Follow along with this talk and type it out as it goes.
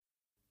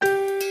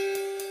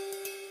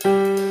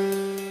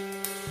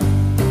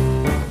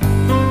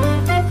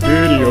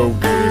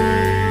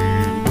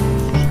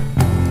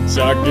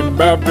talking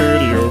about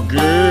video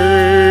games.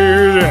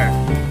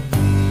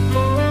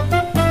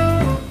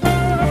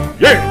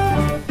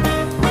 Yeah!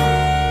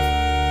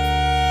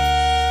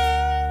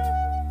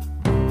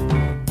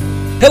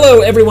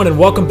 Hello, everyone, and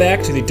welcome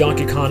back to the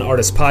Donkey Kong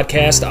Artist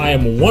Podcast. I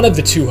am one of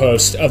the two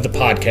hosts of the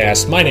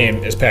podcast. My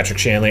name is Patrick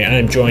Shanley, and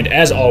I'm joined,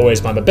 as always,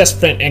 by my best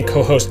friend and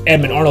co-host,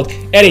 Edmund Arnold.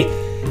 Eddie,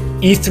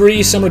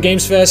 E3, Summer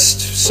Games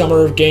Fest,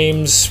 Summer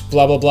Games,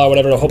 blah, blah, blah,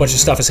 whatever. A whole bunch of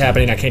stuff is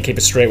happening. I can't keep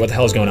it straight. What the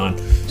hell is going on?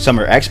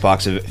 Summer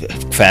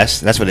Xbox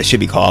Fest. That's what it should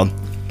be called.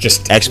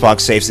 Just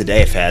Xbox Saves the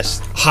Day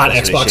Fest. Hot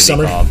Xbox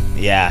Summer?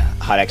 Yeah,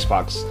 Hot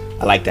Xbox.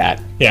 I like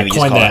that. Yeah, Can we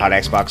just call it Hot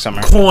Xbox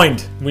Summer?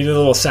 Coined. We did a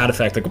little sound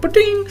effect, like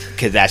ba-ding.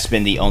 Because that's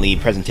been the only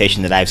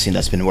presentation that I've seen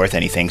that's been worth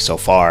anything so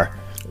far.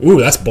 Ooh,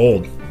 that's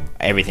bold.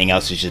 Everything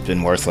else has just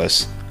been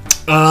worthless.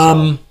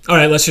 All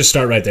right, let's just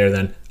start right there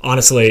then.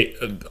 Honestly,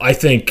 I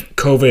think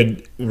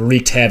COVID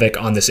wreaked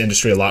havoc on this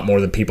industry a lot more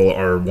than people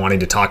are wanting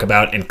to talk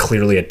about, and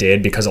clearly it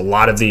did, because a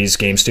lot of these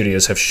game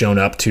studios have shown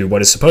up to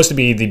what is supposed to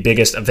be the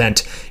biggest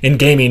event in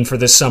gaming for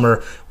this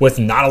summer with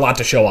not a lot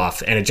to show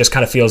off, and it just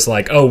kind of feels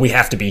like, oh, we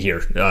have to be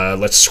here.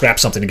 Let's scrap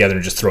something together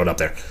and just throw it up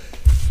there.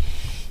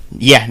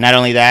 Yeah, not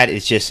only that,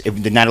 it's just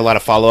not a lot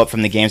of follow-up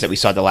from the games that we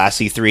saw at the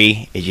last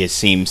E3. It just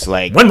seems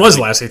like... When was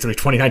the last E3?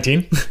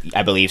 2019?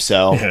 I believe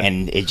so. Yeah.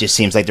 And it just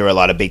seems like there were a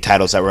lot of big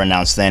titles that were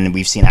announced then, and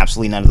we've seen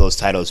absolutely none of those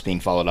titles being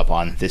followed up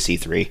on this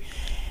E3.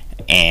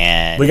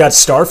 And we got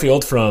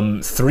Starfield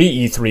from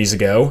 3 E3s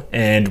ago,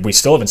 and we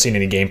still haven't seen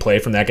any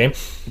gameplay from that game.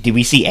 did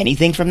we see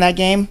anything from that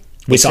game?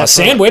 We saw a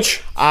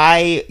sandwich.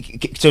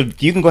 So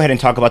you can go ahead and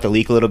talk about the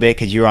leak a little bit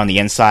because you were on the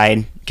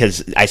inside.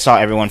 Because I saw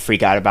everyone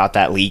freak out about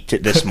that leak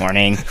this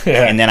morning,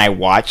 Yeah. And then I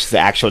watched the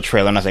actual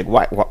trailer and I was like,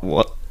 "What?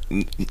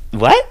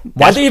 Why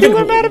did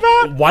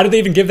they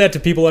even give that to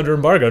people under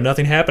embargo?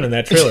 Nothing happened in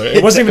that trailer.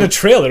 It wasn't even a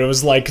trailer. It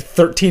was like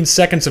 13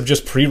 seconds of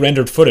just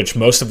pre-rendered footage,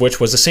 most of which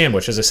was a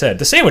sandwich, as I said.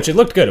 The sandwich, it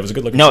looked good. It was a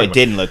good looking No, sandwich. it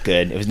didn't look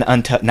good. It was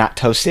not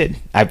toasted.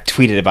 I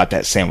tweeted about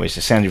that sandwich.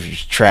 The sandwich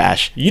was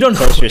trash. You don't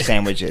know. Toast your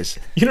sandwiches.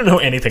 You don't know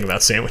anything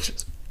about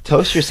sandwiches.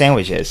 Toast your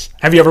sandwiches.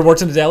 Have you ever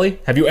worked in a deli?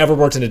 Have you ever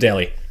worked in a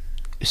deli?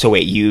 So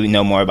wait, you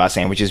know more about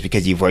sandwiches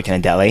because you've worked in a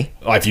deli?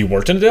 Oh, have you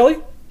worked in a deli?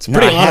 It's No,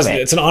 pretty I honest.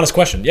 haven't. It's an honest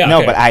question. Yeah. No,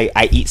 okay. but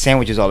I eat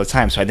sandwiches all the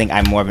time, so I think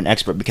I'm more of an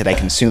expert because I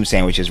consume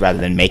sandwiches rather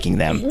than making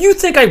them. You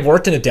think I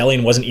worked in a deli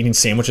and wasn't eating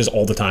sandwiches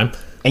all the time?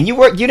 And you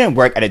didn't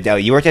work at a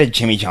deli. You worked at a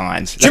Jimmy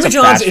John's. Jimmy That's a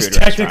John's fast is food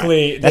restaurant.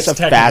 technically That's a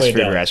technically fast a food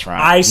deli.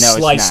 restaurant. I No, it's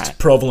sliced not.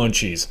 provolone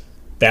cheese.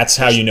 That's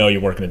how you know you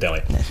work in a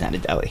deli. That's not a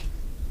deli.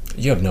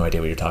 You have no idea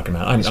what you're talking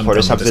about. I'm done Porter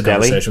with Subs this the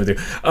deli? conversation with you.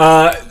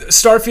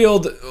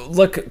 Starfield,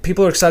 look,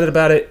 people are excited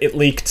about it. It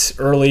leaked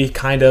early,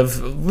 kind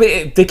of.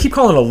 They keep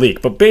calling it a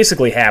leak, but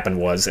basically happened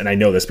was, and I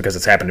know this because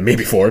it's happened to me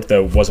before,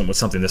 though it wasn't with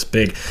something this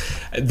big.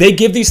 They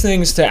give these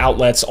things to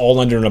outlets all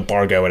under an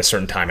embargo at a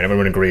certain time, and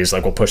everyone agrees,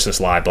 like, we'll push this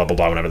live, blah, blah,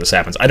 blah, whenever this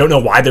happens. I don't know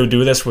why they would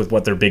do this with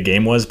what their big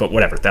game was, but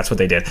whatever, that's what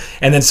they did.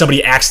 And then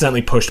somebody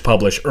accidentally pushed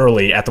publish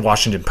early at the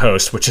Washington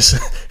Post, which is,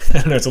 I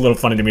don't know, it's a little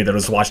funny to me that it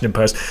was the Washington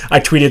Post. I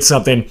tweeted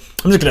something,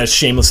 I'm just going to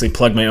shamelessly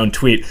plug my own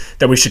tweet,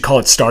 that we should call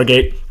it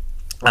Stargate.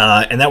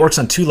 And that works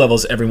on two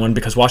levels, everyone,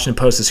 because Washington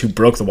Post is who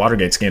broke the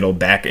Watergate scandal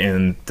back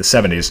in the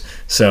 70s.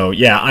 So,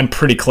 yeah, I'm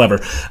pretty clever.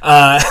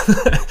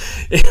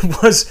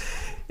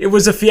 It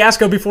was a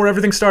fiasco before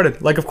everything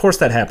started. Like, of course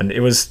that happened. It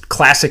was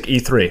classic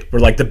E3,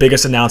 where, like, the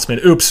biggest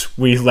announcement, oops,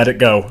 we let it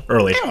go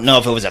early. I don't know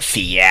if it was a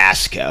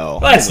fiasco.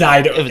 Well, it's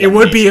not. was It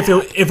would be if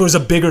it was a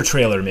bigger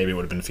trailer, maybe it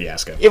would have been a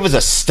fiasco. It was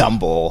a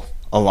stumble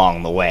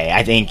along the way.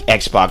 I think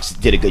Xbox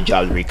did a good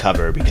job to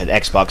recover because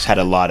Xbox had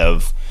a lot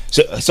of...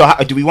 So how,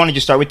 do we want to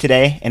just start with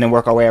today and then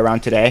work our way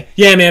around today?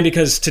 Yeah, man,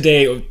 because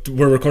today,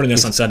 we're recording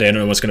this on Sunday. I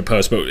don't know what's going to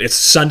post, but it's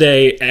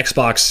Sunday.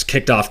 Xbox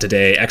kicked off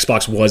today.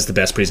 Xbox was the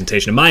best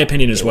presentation, in my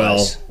opinion, as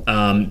well,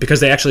 because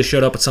they actually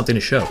showed up with something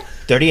to show.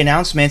 30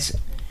 announcements,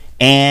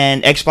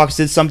 and Xbox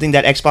did something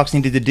that Xbox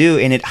needed to do,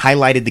 and it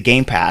highlighted the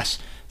Game Pass.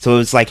 So it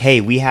was like, hey,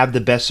 we have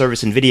the best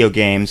service in video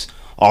games.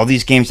 All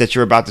these games that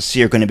you're about to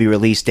see are going to be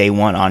released day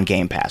one on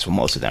Game Pass, well,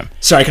 most of them.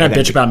 Sorry, can I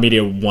bitch about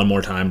media one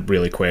more time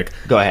really quick?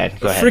 Go ahead.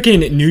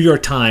 Freaking New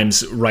York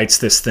Times writes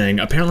this thing.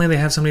 Apparently they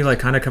have somebody like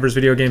kind of covers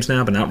video games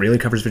now, but not really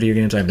covers video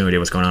games. I have no idea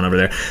what's going on over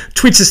there.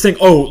 Tweets this thing,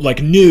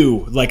 like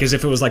new, like as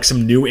if it was like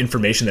some new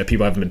information that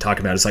people haven't been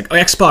talking about. It's like,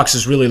 Xbox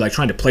is really like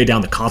trying to play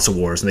down the console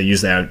wars, and they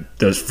use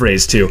those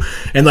phrase too.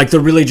 And like they're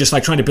really just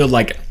like trying to build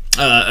like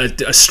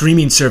a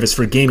streaming service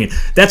for gaming.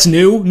 That's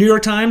new, New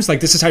York Times. Like,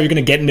 this is how you're going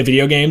to get into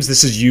video games.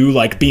 This is you,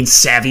 like, being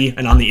savvy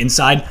and on the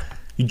inside.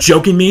 You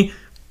joking me?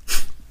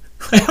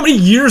 How many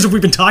years have we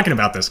been talking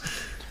about this?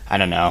 I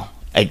don't know.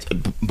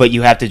 But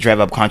you have to drive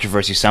up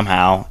controversy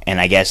somehow,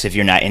 and I guess if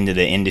you're not into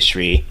the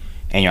industry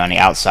and you're on the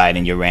outside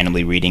and you're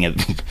randomly reading an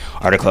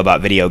article about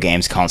video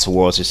games, console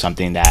wars is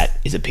something that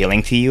is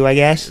appealing to you, I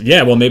guess.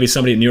 Yeah, well, maybe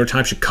somebody at New York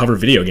Times should cover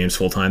video games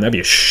full time. That'd be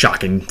a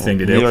shocking thing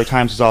to do. New York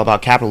Times is all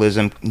about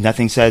capitalism.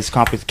 Nothing says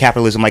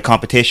capitalism like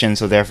competition,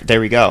 so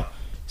there we go.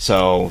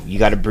 So you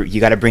got to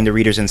bring the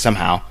readers in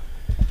somehow.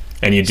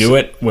 And you do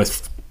it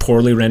with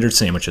poorly rendered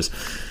sandwiches.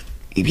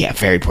 Yeah,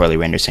 very poorly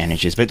rendered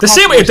sandwiches. But The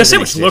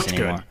sandwich looked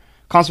good.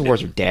 Console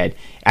wars are dead.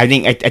 I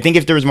think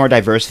if there was more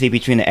diversity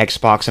between the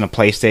Xbox and a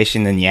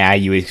PlayStation, then yeah,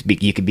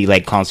 you could be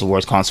like console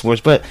wars.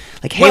 But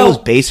like Halo's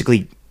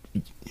basically,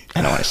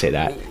 I don't want to say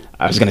that.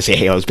 I was gonna say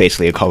Halo's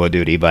basically a Call of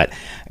Duty, but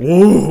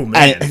ooh,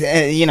 man.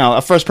 you know,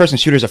 a first-person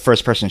shooter is a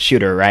first-person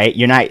shooter, right?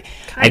 You're not.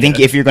 I think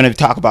if you're going to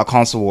talk about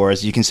console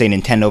wars, you can say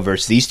Nintendo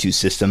versus these two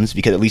systems,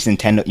 because at least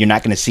Nintendo, you're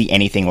not going to see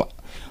anything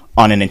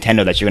on a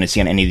Nintendo that you're going to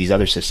see on any of these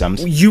other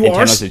systems.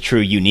 Nintendo's a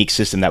true unique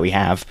system that we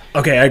have.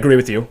 Okay, I agree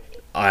with you.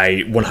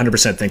 I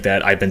 100% think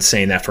that. I've been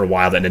saying that for a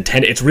while, that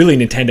Nintendo, it's really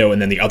Nintendo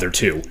and then the other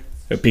two,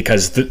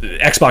 because the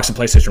Xbox and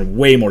PlayStation are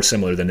way more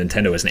similar than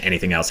Nintendo is in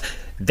anything else.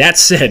 That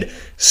said,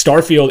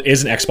 Starfield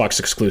is an Xbox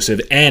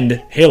exclusive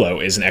and Halo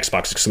is an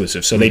Xbox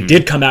exclusive. So they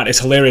did come out. It's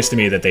hilarious to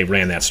me that they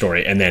ran that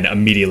story and then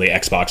immediately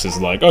Xbox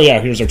is like, oh yeah,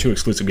 here's our 2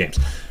 exclusive games.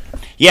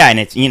 Yeah, and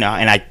it's, you know,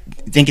 and I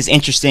think it's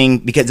interesting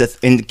because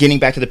in getting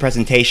back to the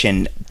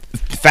presentation,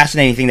 the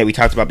fascinating thing that we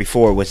talked about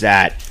before was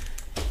that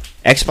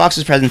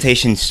Xbox's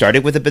presentation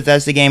started with a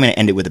Bethesda game and it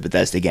ended with a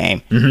Bethesda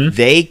game.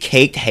 They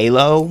caked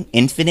Halo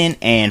Infinite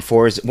and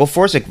Forza. Well,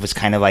 Forza was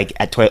kind of like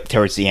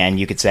towards the end,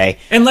 you could say.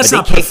 And let's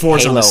not put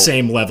Forza on the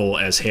same level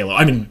as Halo.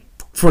 I mean,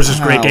 Forza's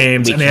great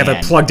games, and they have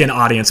a plugged-in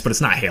audience, but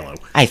it's not Halo.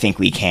 I think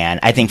we can.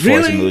 I think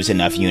Forza moves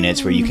enough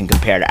units where you can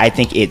compare it. I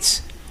think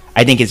it's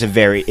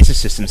a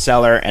system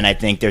seller, and I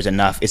think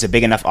it's a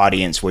big enough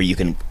audience where you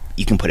can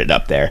put it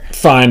up there.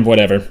 Fine,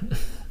 whatever.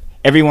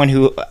 Everyone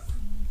who.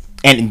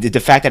 And the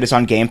fact that it's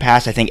on Game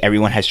Pass, I think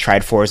everyone has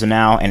tried Forza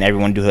now, and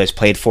everyone who has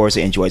played Forza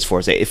enjoys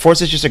Forza.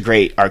 Forza is just a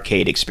great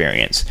arcade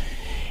experience.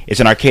 It's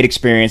an arcade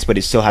experience, but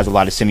it still has a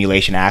lot of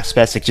simulation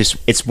aspects.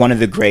 It's one of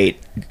the great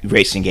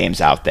racing games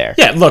out there.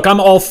 Yeah, look, I'm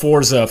all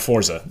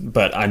Forza,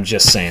 but I'm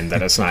just saying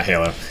that it's not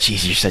Halo.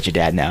 Jeez, you're such a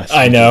dad now.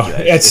 I know.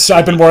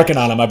 I've been working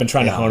on them. I've been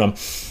trying to hone them.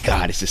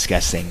 God, it's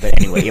disgusting. But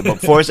anyway,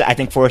 but Forza, I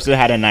think Forza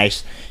had a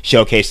nice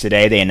showcase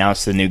today. They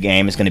announced the new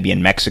game is going to be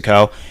in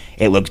Mexico.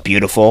 It looks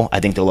beautiful. I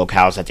think the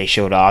locales that they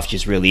showed off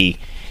just really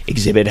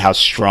exhibited how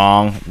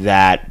strong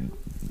that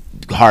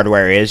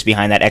hardware is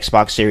behind that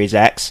Xbox Series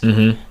X.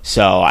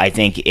 So I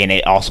think, and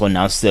it also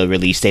announced the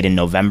release date in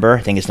November.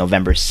 I think it's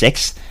November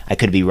 6th. I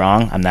could be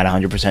wrong. I'm not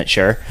 100%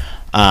 sure.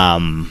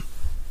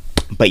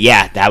 But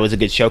yeah, that was a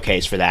good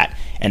showcase for that.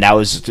 And that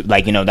was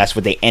like, you know, that's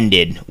what they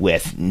ended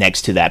with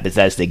next to that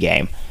Bethesda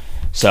game.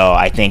 So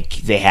I think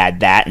they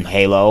had that and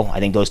Halo. I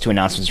think those 2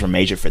 announcements were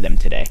major for them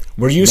today.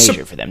 Were you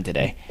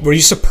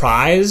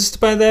surprised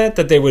by that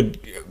they would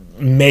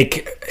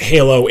make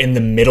Halo in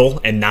the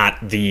middle and not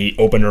the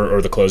opener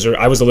or the closer?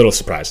 I was a little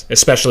surprised,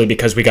 especially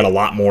because we got a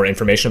lot more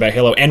information about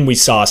Halo and we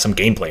saw some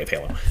gameplay of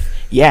Halo.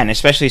 Yeah, and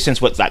especially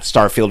since what that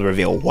Starfield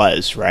reveal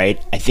was,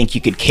 right? I think you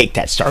could cake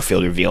that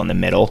Starfield reveal in the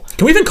middle.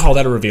 Can we even call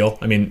that a reveal?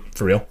 I mean,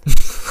 for real?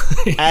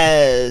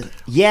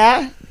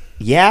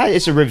 Yeah,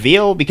 it's a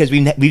reveal because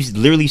we've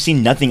literally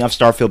seen nothing of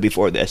Starfield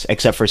before this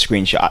except for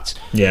screenshots.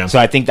 Yeah. So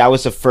I think that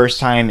was the first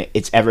time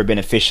it's ever been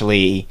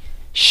officially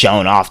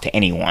shown off to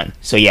anyone.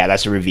 So yeah,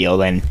 that's a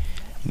reveal, and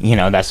you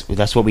know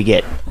that's what we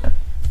get.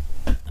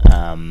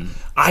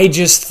 I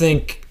just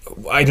think,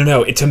 I don't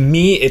know. To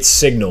me, it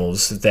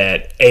signals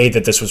that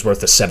that this was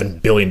worth the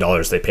 $7 billion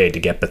they paid to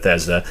get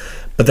Bethesda,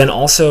 but then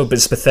also,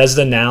 is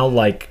Bethesda now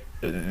like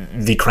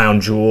the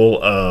crown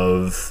jewel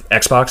of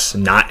Xbox,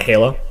 not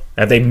Halo?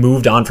 Have they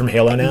moved on from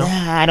Halo now?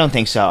 Nah, I don't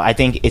think so. I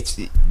think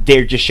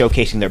they're just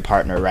showcasing their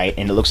partner, right?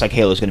 And it looks like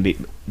Halo's going to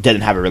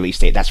doesn't have a release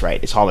date. That's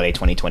right. It's holiday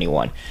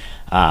 2021.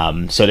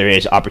 So there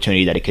is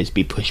opportunity that it could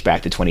be pushed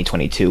back to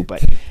 2022.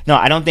 But no,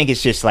 I don't think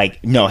it's just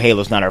like, no,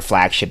 Halo's not our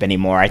flagship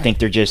anymore. I think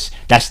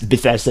that's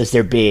Bethesda's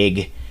their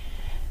big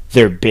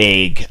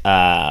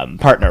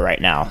partner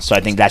right now. So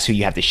I think that's who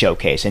you have to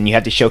showcase, and you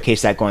have to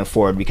showcase that going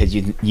forward because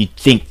you would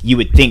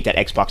think that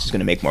Xbox is going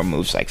to make more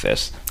moves like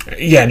this.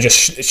 Yeah, and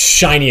just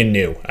shiny and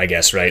new, I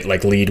guess, right?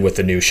 Like lead with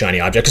the new shiny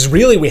object, because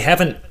really we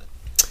haven't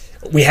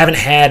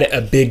had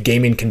a big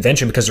gaming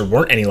convention because there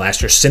weren't any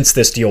last year since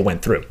this deal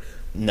went through.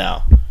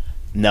 No,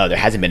 there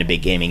hasn't been a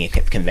big gaming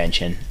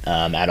convention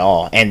at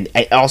all. And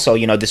also,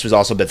 you know, this was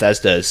also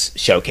Bethesda's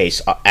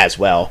showcase as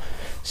well.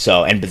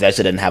 So, and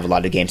Bethesda didn't have a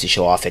lot of games to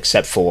show off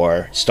except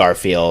for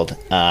Starfield.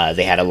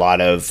 They had a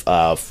lot of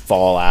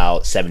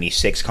Fallout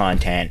 76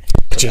 content,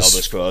 Elder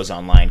Scrolls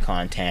Online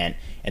content,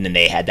 and then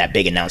they had that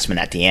big announcement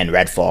at the end,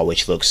 Redfall,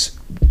 which looks,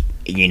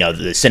 you know,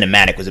 the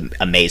cinematic was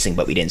amazing,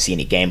 but we didn't see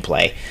any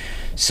gameplay.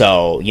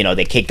 So, you know,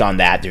 they kicked on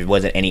that. There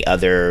wasn't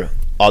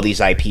all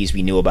these IPs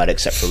we knew about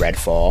except for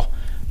Redfall.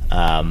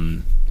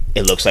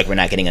 It looks like we're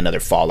not getting another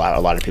Fallout. A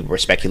lot of people were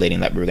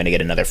speculating that we were going to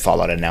get another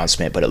Fallout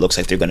announcement, but it looks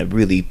like they're going to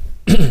really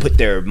put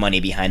their money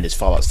behind this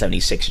Fallout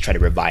 76 to try to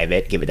revive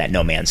it, give it that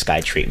No Man's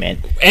Sky treatment.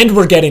 And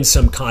we're getting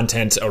some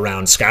content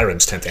around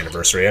Skyrim's 10th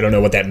anniversary. I don't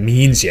know what that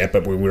means yet,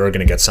 but we were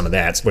going to get some of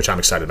that, which I'm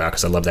excited about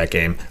because I love that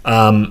game.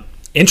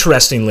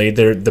 Interestingly,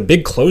 the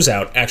big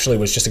closeout actually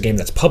was just a game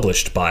that's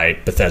published by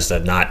Bethesda,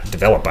 not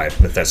developed by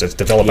Bethesda. It's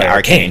developed by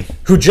Arcane,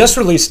 who just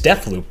released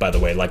Deathloop, by the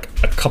way, like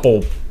a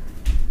couple...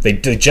 They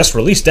just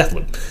released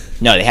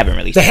Deathloop. No, they haven't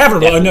released. They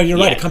haven't. Oh, no, you're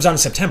right. It comes out in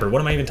September. What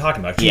am I even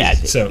talking about? Yeah.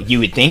 So you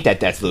would think that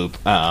Deathloop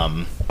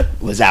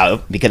was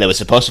out because it was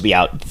supposed to be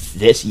out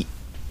this.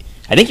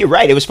 I think you're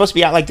right. It was supposed to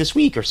be out like this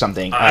week or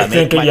something. I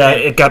think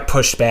it got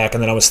pushed back,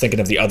 and then I was thinking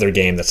of the other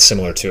game that's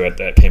similar to it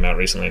that came out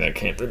recently that I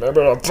can't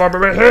remember off the top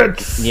of my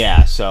head.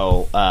 Yeah.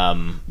 So,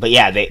 but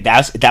yeah,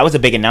 that was a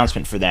big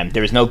announcement for them.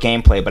 There was no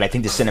gameplay, but I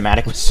think the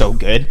cinematic was so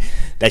good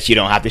that you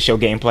don't have to show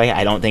gameplay.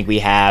 I don't think we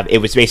have. It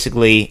was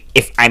basically,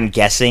 if I'm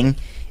guessing,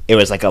 it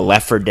was like a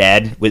Left 4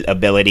 Dead with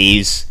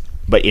abilities,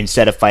 but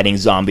instead of fighting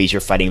zombies,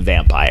 you're fighting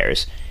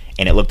vampires.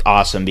 And it looked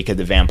awesome because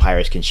the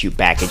vampires can shoot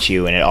back at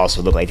you, and it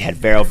also looked like it had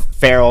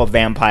feral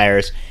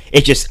vampires.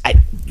 It just,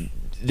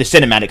 the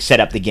cinematic set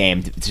up the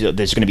game. So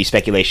there's going to be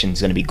speculation,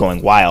 it's going to be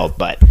going wild,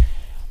 but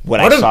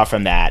what I saw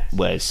from that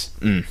was,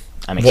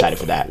 I'm excited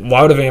for that.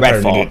 Why would a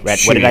vampire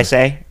Redfall. What did I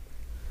say?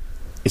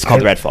 It's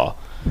called Redfall.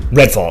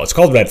 Redfall. It's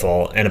called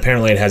Redfall, and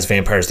apparently it has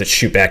vampires that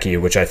shoot back at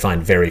you, which I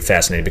find very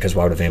fascinating because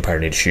why would a vampire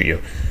need to shoot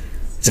you?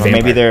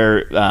 Maybe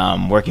they're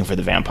working for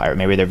the vampire.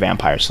 Maybe they're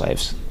vampire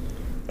slaves.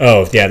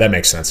 Oh, yeah, that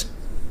makes sense.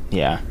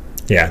 Yeah.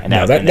 Yeah,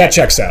 that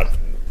checks out.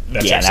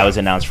 That was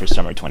announced for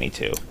Summer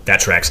 22. That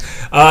tracks.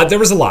 There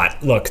was a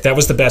lot. Look, that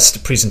was the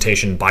best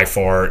presentation by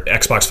far.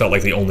 Xbox felt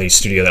like the only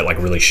studio that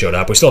really showed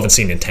up. We still haven't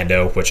seen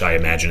Nintendo, which I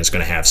imagine is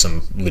going to have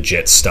some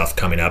legit stuff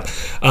coming up.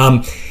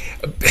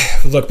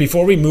 Look,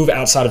 before we move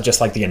outside of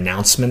just the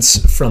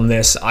announcements from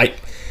this,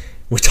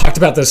 we talked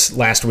about this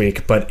last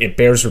week, but it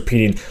bears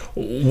repeating.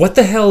 What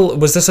the hell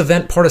was this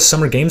event part of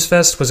Summer Games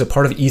Fest? Was it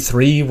part of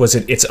E3? Was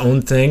it its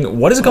own thing?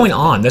 What is going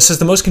on? This is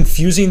the most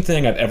confusing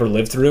thing I've ever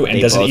lived through, and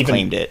doesn't even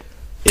claimed it.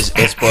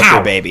 It's both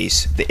their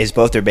babies. It's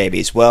both their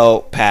babies.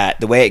 Well, Pat,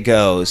 the way it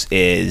goes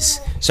is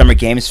Summer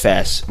Games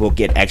Fest will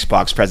get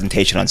Xbox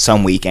presentation on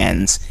some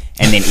weekends,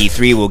 and then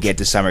E3 will get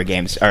the Summer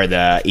Games or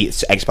the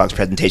Xbox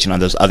presentation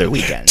on those other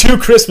weekends. 2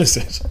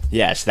 Christmases.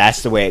 Yes,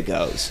 that's the way it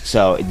goes.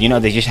 So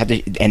they just have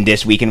to. And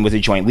this weekend was a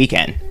joint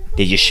weekend.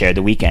 They just shared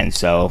the weekend,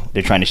 so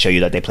they're trying to show you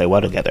that they play well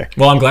together.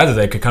 Well, I'm glad that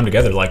they could come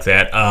together like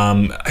that.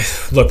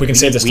 Look, we can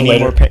save this to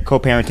later. We need more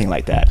co-parenting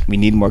like that. We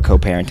need more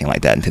co-parenting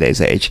like that in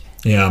today's age.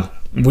 Yeah.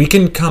 We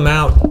can come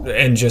out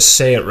and just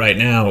say it right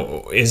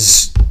now.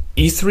 Is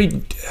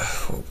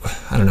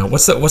E3? I don't know.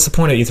 What's the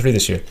point of E3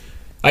 this year?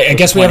 I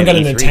guess we haven't got a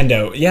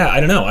Nintendo. Yeah, I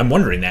don't know. I'm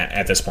wondering that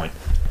at this point.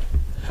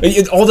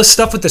 All the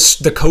stuff with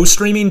the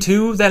co-streaming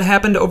too that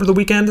happened over the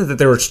weekend, that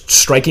they were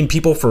striking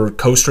people for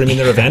co-streaming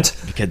their event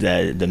because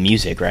the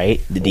music, right?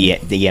 The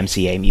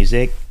MCA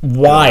music.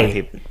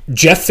 Why?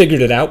 Jeff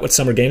figured it out with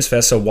Summer Games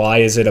Fest. So why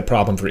is it a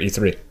problem for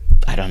E3?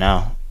 I don't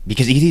know,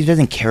 because E3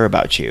 doesn't care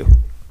about you.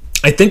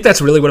 I think that's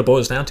really what it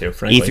boils down to,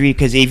 frankly. E3,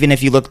 because even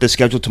if you look at the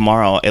schedule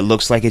tomorrow, it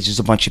looks like it's just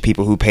a bunch of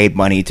people who paid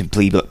money to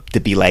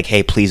be like,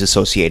 hey, please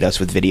associate us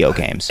with video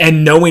games.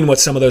 And knowing what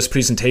some of those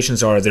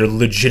presentations are, they're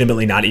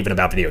legitimately not even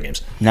about video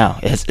games. No,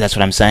 that's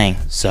what I'm saying.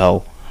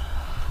 So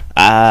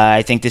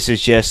I think this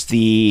is just the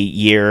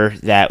year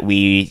that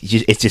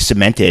it's just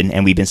cemented,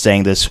 and we've been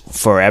saying this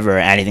forever,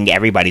 and I think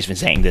everybody's been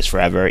saying this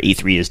forever.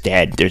 E3 is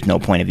dead. There's no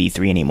point of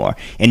E3 anymore.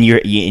 And you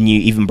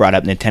even brought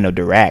up Nintendo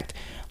Direct.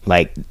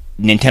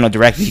 Nintendo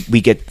Direct, we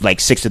get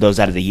 6 of those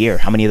out of the year.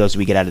 How many of those do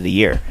we get out of the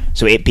year?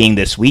 So it being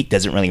this week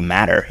doesn't really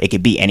matter. It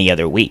could be any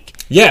other week.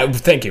 Yeah,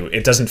 thank you.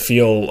 It doesn't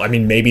feel...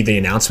 maybe the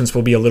announcements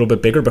will be a little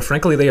bit bigger, but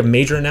frankly, they have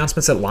major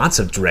announcements at lots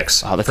of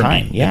Directs. All the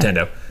time, yeah.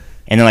 Nintendo.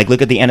 And then,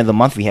 look at the end of the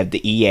month. We have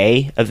the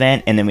EA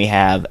event, and then we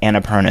have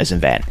Annapurna's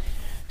event.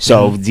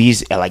 So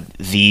these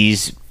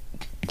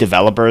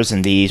developers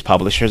and these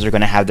publishers are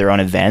going to have their own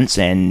events,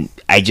 and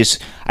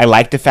I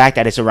like the fact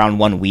that it's around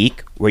 1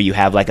 week where you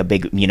have a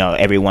big,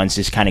 everyone's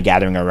just kind of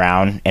gathering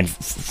around and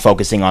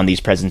focusing on these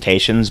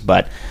presentations,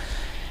 but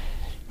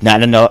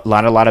not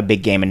a lot of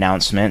big game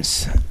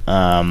announcements.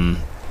 And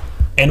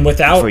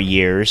without for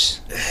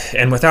years,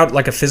 and without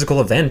a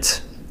physical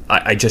event,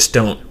 I just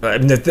don't.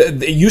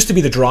 It used to be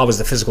the draw was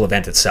the physical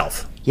event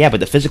itself. Yeah, but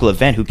the physical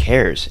event, who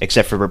cares?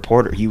 Except for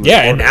reporters.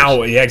 And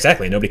now,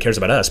 exactly. Nobody cares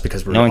about us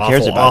because we're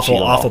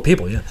awful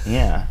people. Yeah.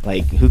 Yeah,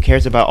 who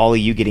cares about all of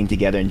you getting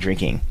together and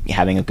drinking,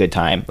 having a good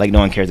time? No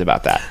one cares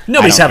about that.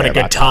 Nobody's having a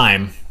good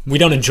time. We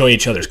don't enjoy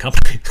each other's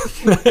company.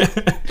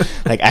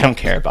 I don't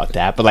care about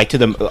that. But to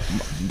the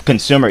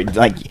consumer,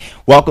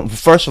 welcome.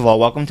 First of all,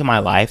 welcome to my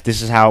life.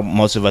 This is how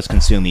most of us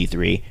consume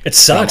E3. It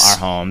sucks.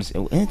 From our homes.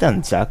 It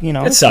doesn't suck.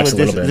 It sucks a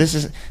little bit. This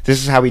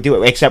is how we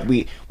do it. Except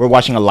we're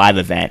watching a live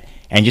event,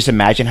 and just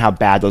imagine how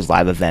bad those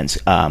live events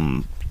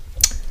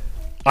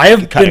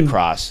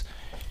across.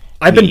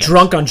 I've been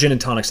drunk on gin and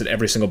tonics at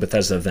every single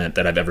Bethesda event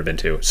that I've ever been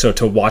to. So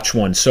to watch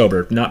one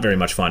sober, not very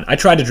much fun. I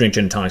tried to drink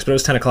gin and tonics, but it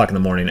was 10 o'clock in the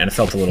morning, and it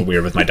felt a little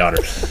weird with my daughter.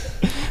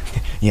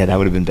 Yeah, that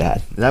would have been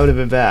bad. I would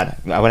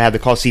have had to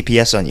call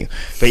CPS on you.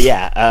 But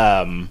yeah,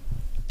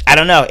 I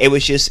don't know. It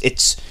was just,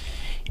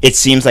 it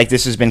seems like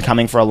this has been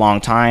coming for a long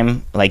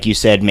time. Like you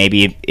said,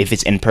 maybe if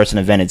it's in-person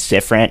event, it's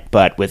different.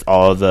 But with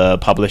all the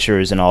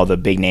publishers and all the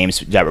big names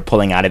that were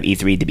pulling out of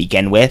E3 to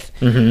begin with,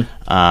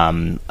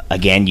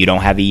 again, you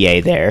don't have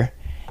EA there.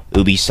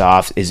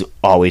 Ubisoft is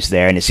always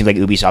there, and it seems like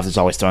Ubisoft is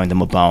always throwing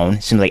them a bone.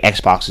 It seems like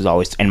Xbox is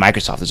always, and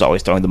Microsoft is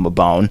always throwing them a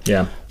bone.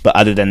 Yeah. But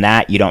other than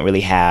that, you don't really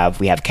have.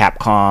 We have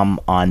Capcom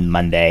on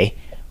Monday.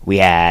 We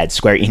had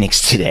Square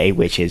Enix today,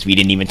 which is, we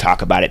didn't even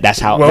talk about it. That's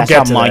how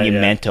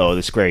monumental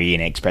the Square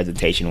Enix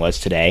presentation was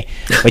today.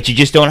 But you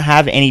just don't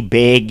have any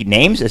big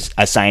names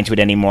assigned to it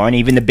anymore, and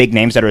even the big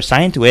names that are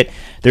assigned to it,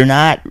 they're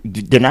not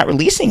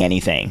releasing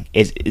anything.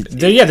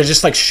 They're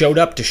just like showed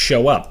up to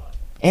show up.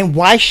 And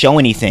why show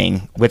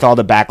anything with all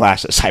the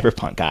backlash that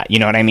Cyberpunk got? You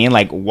know what I mean?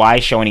 Like,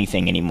 why show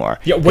anything anymore?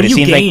 Yeah, what do you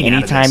gain like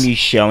anytime you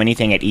show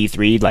anything at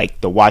E3,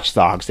 like the Watch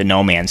Dogs, the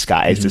No Man's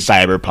Skies, the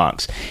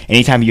Cyberpunks,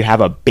 anytime you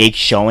have a big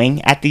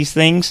showing at these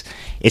things,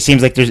 it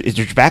seems like there's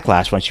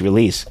backlash once you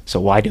release.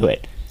 So why do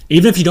it?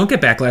 Even if you don't get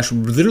backlash,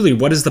 literally,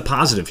 what is the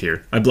positive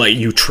here? I'd like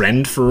you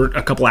trend for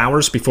a couple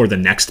hours before the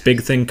next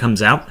big thing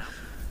comes out.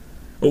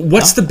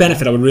 What's the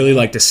benefit? I would really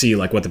like to see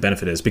like what the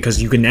benefit is,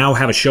 because you can now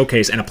have a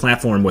showcase and a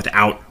platform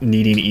without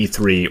needing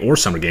E3 or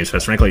Summer Games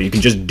Fest. Frankly, you can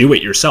just do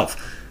it yourself.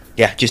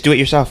 Yeah, just do it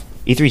yourself.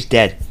 E3's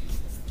dead.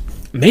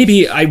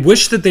 Maybe. I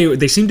wish that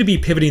they seem to be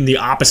pivoting the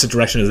opposite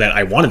direction of that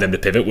I wanted them to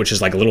pivot, which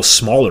is like a little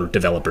smaller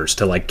developers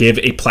to like give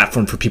a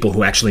platform for people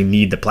who actually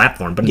need the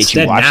platform. But did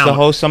you watch the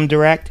Wholesome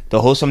Direct? The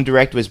Wholesome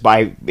Direct was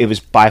by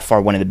far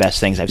one of the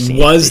best things I've seen.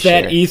 Was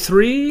that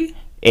E3?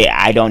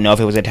 I don't know if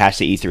it was attached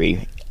to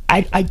E3.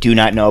 I do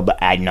not know, but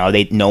I know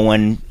no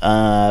one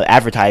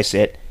advertised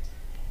it.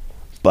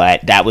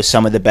 But that was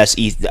some of the best.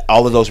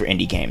 All of those were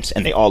indie games,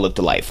 and they all looked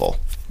delightful.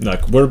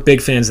 Look, we're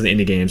big fans of the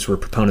indie games. We're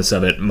proponents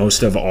of it.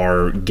 Most of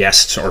our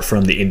guests are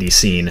from the indie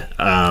scene,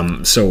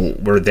 so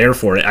we're there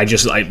for it.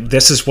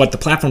 This is what the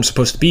platform's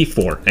supposed to be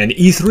for. And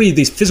E3,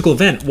 the physical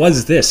event,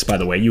 was this, by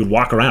the way. You would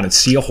walk around and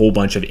see a whole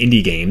bunch of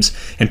indie games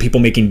and people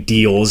making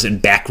deals in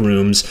back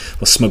rooms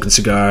while smoking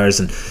cigars,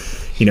 and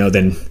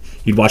then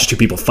you'd watch two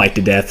people fight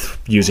to death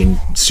using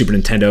Super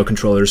Nintendo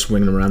controllers,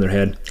 swinging them around their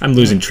head. I'm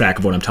losing track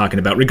of what I'm talking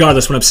about.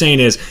 Regardless, what I'm saying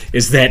is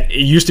that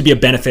it used to be a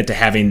benefit to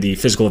having the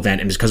physical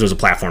event, and because it was a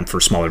platform for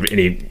smaller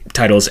indie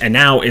titles, and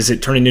now is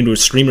it turning into a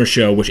streamer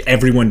show, which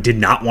everyone did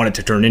not want it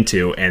to turn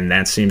into, and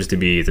that seems to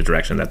be the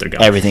direction that they're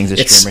going. Everything's a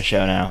streamer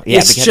show now. Yeah,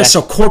 it's just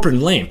so corporate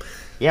and lame.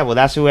 Yeah, well,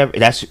 that's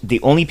the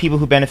only people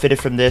who benefited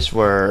from this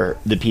were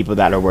the people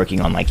that are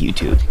working on like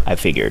YouTube. I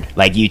figured,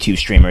 like YouTube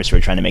streamers who are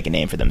trying to make a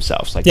name for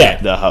themselves, like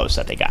the hosts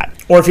that they got.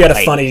 Or if you had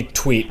a funny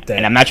tweet,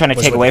 and I'm not trying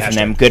to take away from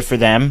them. Good for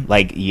them.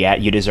 Like, yeah,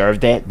 you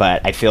deserved it,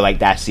 but I feel like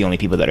that's the only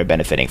people that are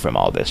benefiting from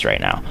all this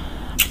right now.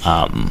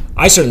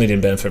 I certainly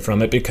didn't benefit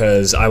from it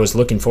because I was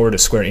looking forward to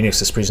Square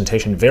Enix's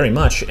presentation very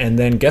much, and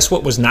then guess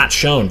what was not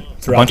shown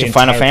throughout a bunch of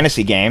Final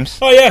Fantasy games.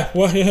 Oh yeah,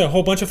 well, yeah, a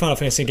whole bunch of Final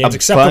Fantasy games,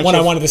 except the one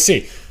I wanted to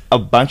see. A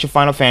bunch of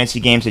Final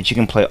Fantasy games that you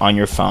can play on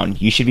your phone.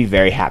 You should be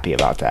very happy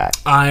about that.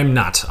 I'm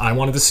not. I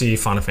wanted to see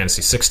Final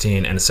Fantasy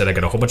 16, and instead I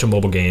got a whole bunch of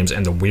mobile games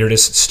and the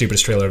weirdest,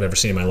 stupidest trailer I've ever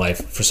seen in my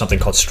life for something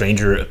called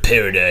Stranger of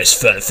Paradise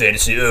Final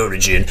Fantasy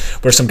Origin,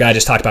 where some guy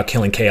just talked about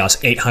killing Chaos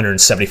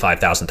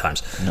 875,000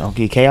 times. No,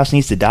 Chaos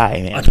needs to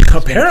die, man.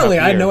 Apparently,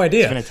 I had no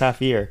idea. It's been a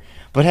tough year.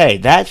 But hey,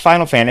 that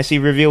Final Fantasy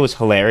reveal was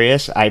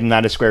hilarious. I'm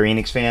not a Square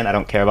Enix fan. I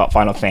don't care about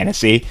Final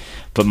Fantasy.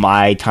 But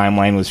my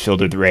timeline was filled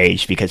with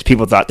rage because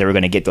people thought they were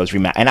going to get those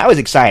remasters. And I was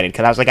excited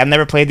because I was like, I've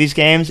never played these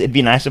games. It'd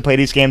be nice to play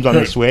these games on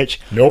the Switch.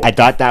 Nope. I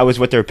thought that was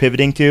what they were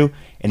pivoting to.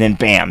 And then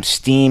bam,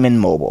 Steam and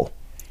mobile.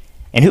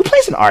 And who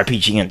plays an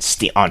RPG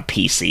on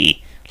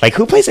PC? Like,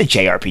 who plays a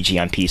JRPG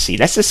on PC?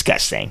 That's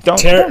disgusting.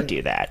 Don't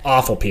do that.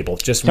 Awful people.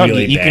 Just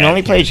really bad. You can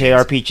only play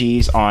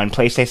JRPGs on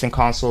PlayStation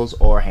consoles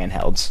or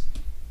handhelds.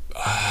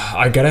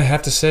 I gotta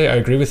have to say, I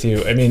agree with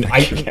you. I mean,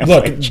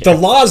 look, the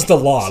law is the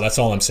law. That's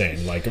all I'm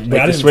saying. Like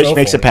the Switch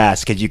makes a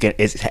pass because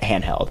it's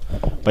handheld,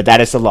 but that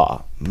is the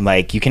law.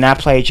 Like, you cannot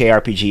play a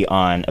JRPG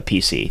on a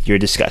PC. You're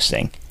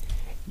disgusting.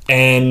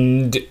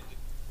 And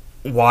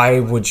why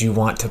would you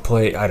want to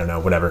play? I don't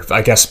know. Whatever.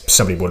 I guess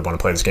somebody would want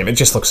to play this game. It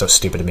just looks so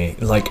stupid to me.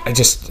 Like,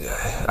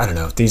 I don't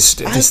know. These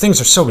things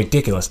are so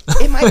ridiculous.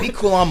 It might be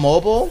cool on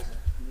mobile.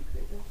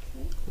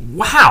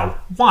 Wow.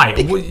 Why?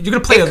 You're gonna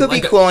play? It could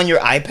be cool on your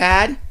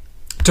iPad.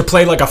 To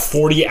play like a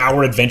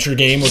 40-hour adventure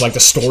game where like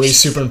the story's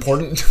super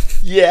important?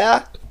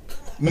 Yeah,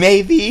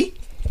 maybe.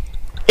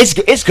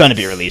 It's going to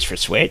be released for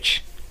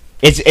Switch.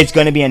 It's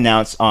going to be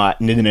announced on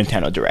the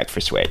Nintendo Direct for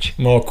Switch.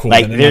 Oh, cool.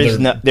 Like, there's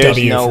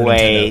no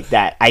way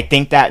that I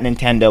think that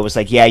Nintendo was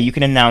like, yeah, you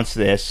can announce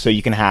this so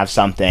you can have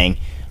something,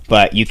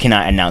 but you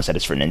cannot announce that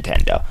it's for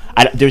Nintendo.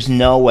 There's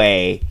no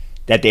way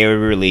that they would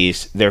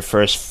release their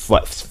first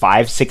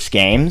 5-6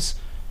 games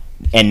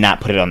and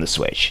not put it on the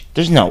Switch.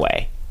 There's no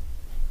way.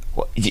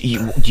 Do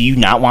you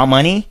not want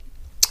money?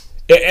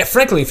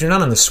 Frankly, if you're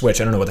not on the Switch,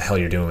 I don't know what the hell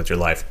you're doing with your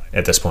life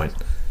at this point.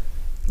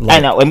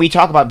 I know, and we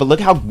talk about, but look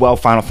how well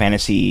Final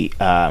Fantasy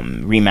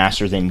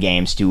remasters and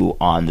games do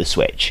on the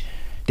Switch.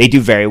 They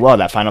do very well.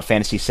 That Final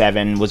Fantasy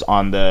VII was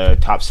on the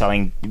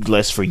top-selling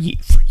list for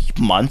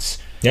months.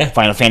 Yeah.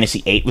 Final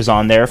Fantasy VIII was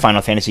on there.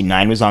 Final Fantasy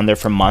IX was on there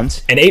for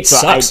months. And 8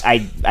 sucks.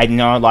 I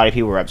know a lot of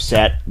people were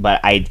upset, but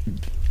I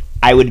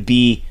would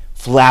be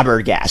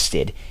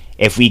flabbergasted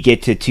if we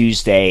get to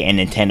Tuesday and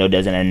Nintendo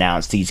doesn't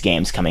announce these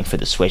games coming for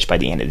the Switch by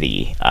the end of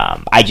the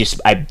I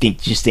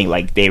think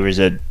like there was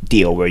a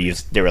deal where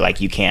they were like,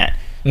 you can't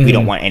We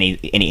don't want any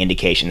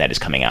indication that it's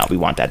coming out. We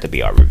want that to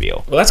be our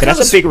reveal. Well, that's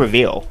a big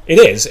reveal. It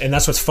is, and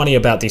that's what's funny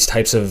about these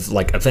types of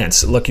like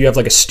events. Look, you have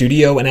like a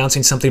studio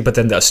announcing something, but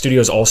then the studio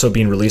is also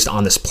being released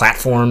on this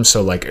platform.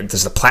 So like,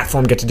 does the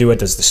platform get to do it?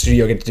 Does the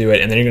studio get to do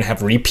it? And then you're gonna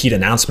have repeat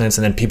announcements,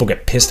 and then people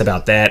get pissed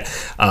about that.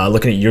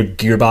 Looking at your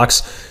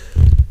Gearbox.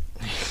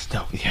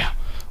 No, yeah.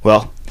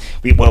 Well,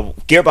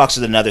 Gearbox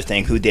is another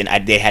thing.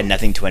 They had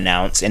nothing to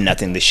announce and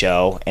nothing to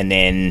show, and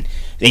then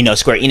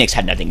Square Enix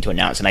had nothing to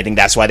announce, and I think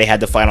that's why they had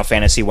the Final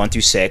Fantasy 1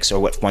 through 6 or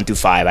 1 through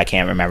 5. I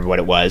can't remember what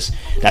it was.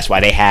 That's why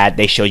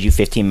they showed you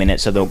 15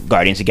 minutes of the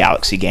Guardians of the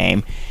Galaxy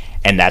game,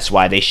 and that's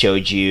why they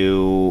showed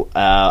you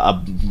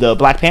the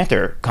Black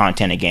Panther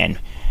content again.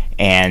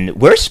 And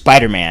where's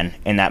Spider-Man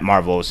in that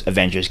Marvel's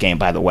Avengers game,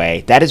 by the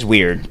way? That is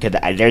weird, because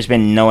there's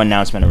been no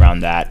announcement around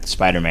that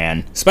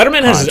Spider-Man.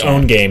 Spider-Man has his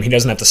own game. He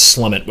doesn't have to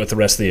slum it with the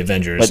rest of the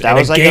Avengers. But that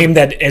was a game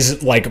that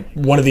is like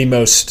one of the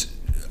most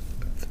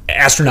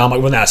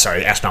astronomical... Well,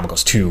 astronomical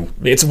is too...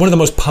 It's one of the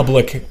most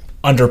public,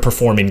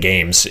 underperforming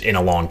games in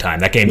a long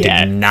time. That game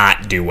did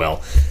not do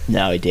well.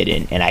 No, it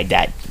didn't. And I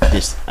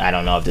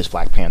don't know if this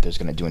Black Panther is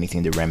going to do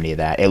anything to remedy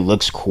that. It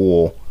looks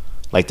cool.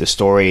 Like the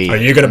story... Are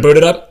you going to boot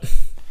it up?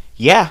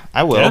 Yeah,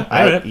 I will.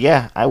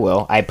 Yeah, I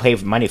will. I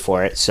paid money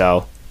for it,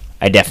 so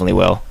I definitely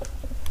will.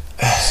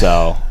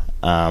 So,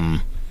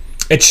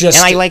 it's just,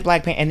 and I like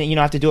Black Panther, and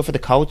I have to do it for the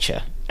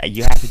culture.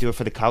 You have to do it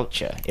for the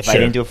culture. If I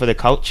didn't do it for the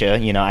culture,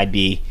 I'd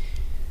be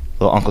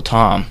little Uncle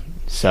Tom.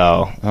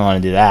 So I don't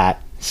want to do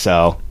that.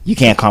 So you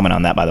can't comment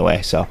on that, by the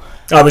way. So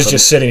I was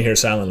just sitting here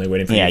silently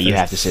waiting for you. Yeah, you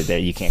have to sit there.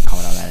 You can't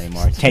comment on that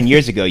anymore. 10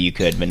 years ago you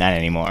could, but not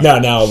anymore. No,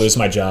 now I'll lose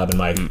my job and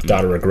my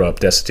daughter will grow up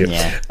destitute.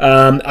 Yeah.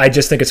 I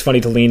just think it's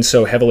funny to lean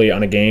so heavily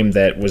on a game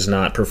that was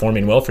not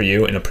performing well for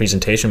you in a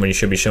presentation when you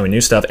should be showing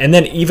new stuff. And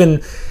then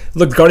even,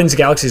 look, Guardians of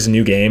the Galaxy is a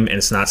new game, and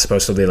it's not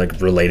supposed to be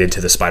like related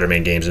to the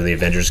Spider-Man games or the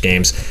Avengers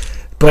games.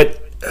 But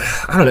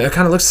I don't know, it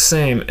kind of looks the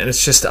same, and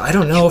it's just, I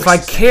don't know if I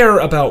care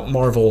about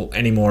Marvel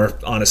anymore,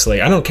 honestly.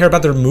 I don't care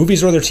about their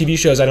movies or their TV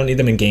shows. I don't need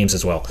them in games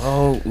as well.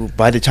 Oh,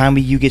 by the time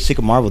you get sick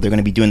of Marvel, they're going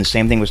to be doing the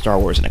same thing with Star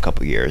Wars in a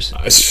couple of years.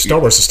 Star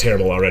Wars is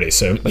terrible already,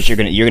 so... But you're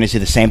gonna see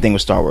the same thing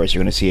with Star Wars.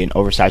 You're going to see an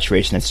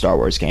oversaturation in Star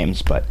Wars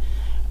games,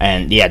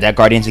 and yeah, that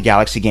Guardians of the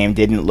Galaxy game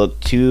didn't look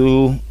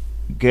too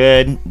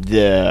good.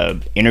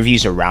 The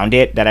interviews around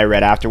it that I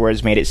read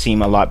afterwards made it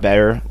seem a lot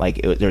better.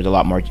 Like, there's a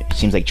lot more... It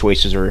seems like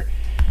choices are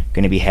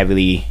going to be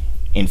heavily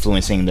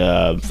influencing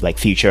the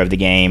future of the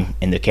game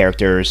and the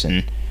characters,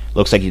 and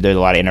looks like there's a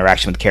lot of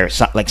interaction with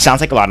characters.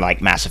 Sounds like a lot of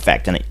like Mass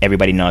Effect, and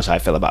everybody knows how I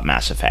feel about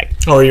Mass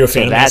Effect. Oh, are you a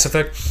fan of Mass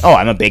Effect? Oh,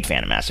 I'm a big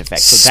fan of Mass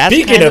Effect. So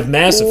Speaking of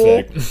Mass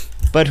Effect,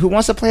 but who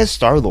wants to play as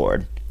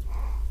Star-Lord?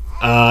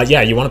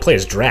 Yeah, you want to play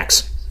as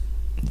Drax.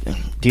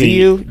 Do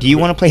you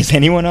want to play as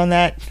anyone on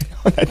that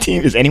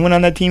team? Is anyone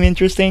on that team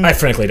interesting? I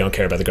frankly don't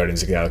care about the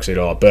Guardians of the Galaxy at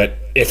all, but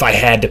if I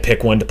had to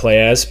pick one to play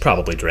as,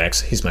 probably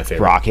Drax. He's my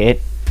favorite.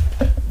 Rocket.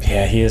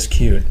 Yeah, he is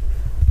cute.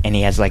 And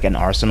he has like an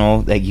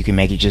arsenal that you can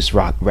make it just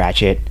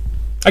ratchet.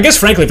 I guess,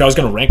 frankly, if I was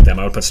going to rank them,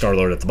 I would put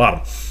Star-Lord at the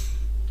bottom.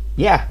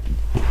 Yeah,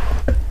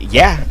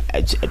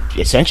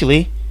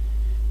 essentially.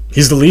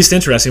 He's the least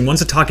interesting.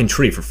 One's a talking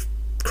tree, for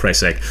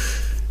Christ's sake.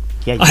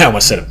 Yeah, I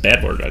almost said a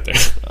bad word right there.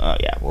 Oh,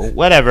 yeah, well,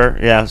 whatever.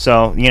 Yeah,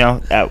 so,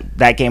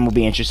 that game will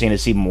be interesting to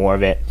see more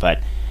of it.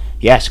 But,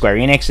 yeah, Square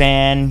Enix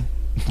and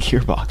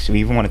Gearbox. Do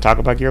we even want to talk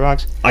about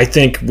Gearbox? I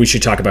think we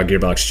should talk about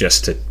Gearbox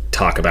just to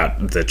talk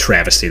about the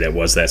travesty that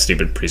was that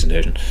stupid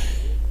presentation.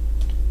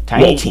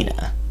 Tiny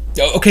Tina.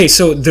 Okay,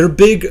 so their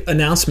big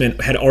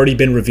announcement had already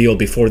been revealed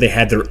before they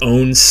had their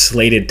own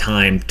slated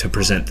time to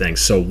present things.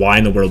 So why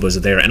in the world was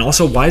it there? And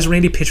also, why is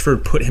Randy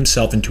Pitchford put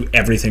himself into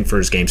everything for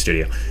his game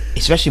studio?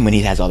 Especially when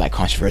he has all that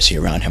controversy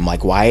around him.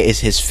 Like, why is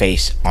his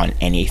face on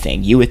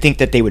anything? You would think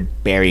that they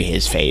would bury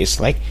his face.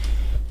 Like,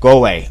 go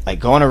away. Like,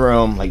 go in a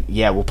room. Like,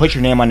 yeah, we'll put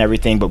your name on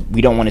everything, but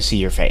we don't want to see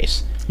your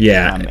face.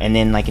 Yeah. And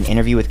then, like, an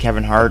interview with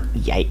Kevin Hart.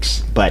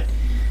 Yikes. But,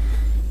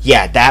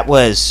 yeah, that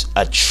was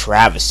a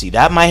travesty.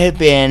 That might have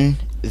been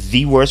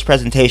the worst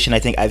presentation I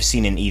think I've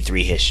seen in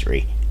E3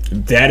 history.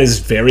 That is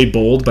very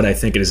bold, but I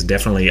think it is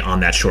definitely on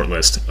that short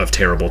list of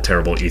terrible,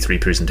 terrible E3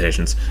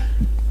 presentations.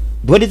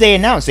 What did they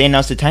announce? They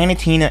announced the Tiny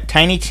Tina.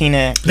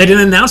 They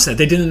didn't announce that.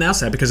 They didn't announce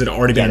that because it had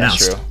already been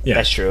announced. That's true. Yeah,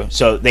 that's true.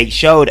 So they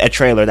showed a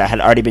trailer that had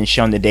already been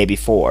shown the day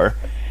before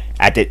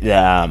at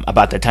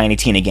about the Tiny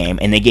Tina game,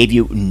 and they gave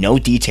you no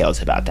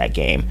details about that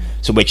game,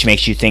 so which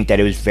makes you think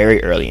that it was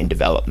very early in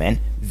development.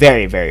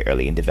 Very, very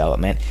early in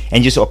development.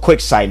 And just a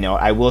quick side note,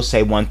 I will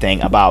say one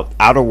thing about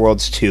Outer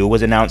Worlds 2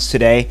 was announced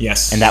today.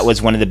 Yes. And that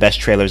was one of the best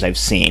trailers I've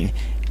seen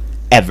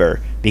ever,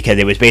 because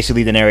it was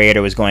basically the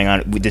narrator was going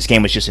on, this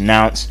game was just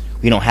announced,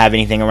 we don't have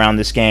anything around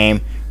this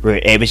game.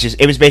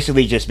 It was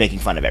basically just making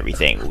fun of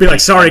everything. Be like,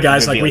 sorry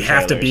guys, like we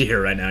have to be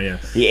here right now, yeah.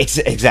 It's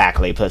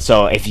exactly.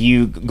 So if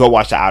you go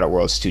watch the Outer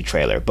Worlds 2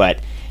 trailer,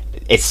 but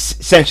it's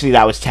essentially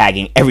that was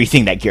tagging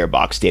everything that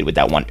Gearbox did with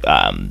that one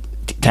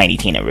Tiny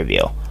Tina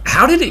reveal.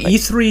 How did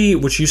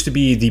E3, which used to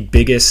be the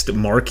biggest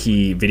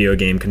marquee video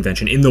game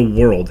convention in the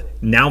world,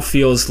 now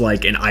feels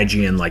like an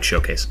IGN-like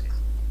showcase?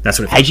 That's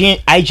what it feels.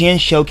 IGN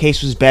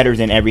showcase was better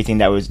than everything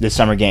that was the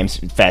Summer Games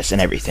Fest and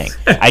everything.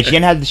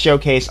 IGN had the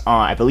showcase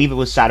on, I believe it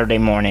was Saturday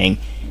morning,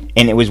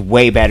 and it was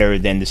way better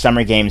than the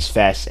Summer Games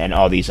Fest and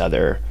all these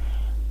other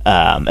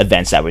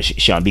events that was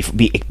shown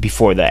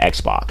before the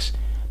Xbox.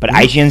 But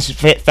IGN's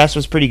Fest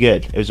was pretty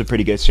good. It was a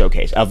pretty good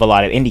showcase of a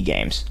lot of indie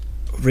games.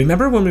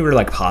 Remember when we were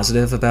like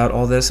positive about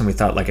all this and we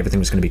thought like everything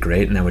was going to be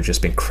great, and then we've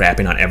just been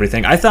crapping on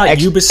everything? I thought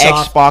Ubisoft...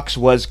 Xbox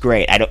was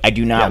great. I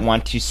do not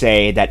want to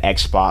say that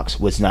Xbox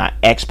was not.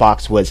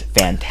 Xbox was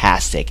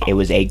fantastic. It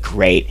was a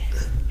great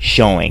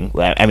showing.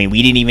 I mean,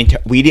 we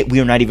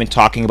were not even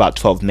talking about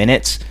 12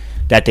 minutes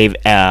that they've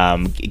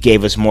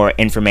gave us more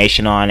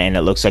information on, and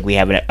it looks like we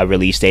have a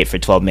release date for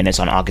 12 minutes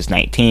on August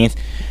 19th.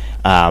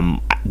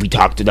 We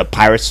talked to the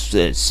Pirates,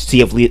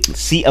 Sea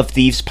of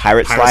Thieves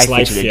Pirate's Life,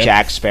 which is a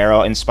Jack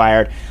Sparrow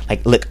inspired.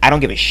 Like, look, I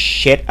don't give a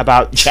shit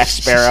about Jack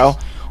Sparrow,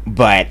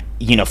 but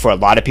you know, for a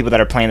lot of people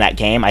that are playing that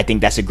game, I think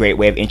that's a great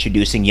way of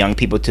introducing young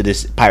people to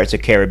this Pirates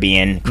of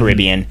Caribbean. Why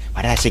did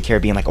I say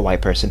Caribbean like a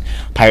white person?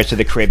 Pirates of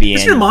the Caribbean.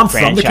 Is your mom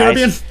franchise. From the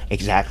Caribbean?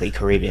 Exactly,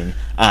 Caribbean.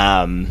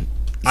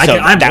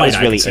 That was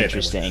really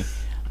interesting.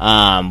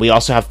 We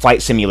also have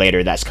Flight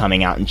Simulator that's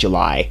coming out in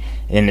July,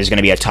 and then there's going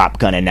to be a Top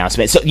Gun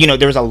announcement. So, you know,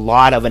 there was a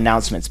lot of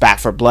announcements. Back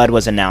 4 Blood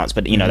was announced,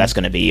 but, you know, that's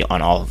going to be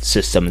on all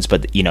systems.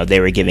 But, you know, they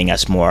were giving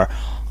us more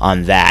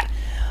on that.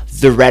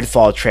 The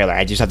Redfall trailer,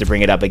 I just have to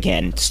bring it up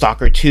again.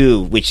 Stalker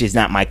 2, which is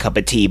not my cup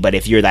of tea, but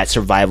if you're that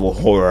survival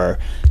horror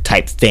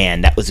type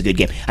fan, that was a good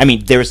game. I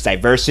mean, there was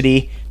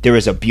diversity. There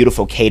was a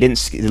beautiful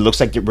cadence. It looks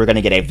like we're going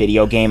to get a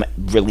video game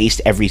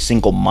released every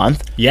single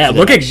month. Yeah,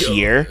 look at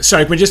year.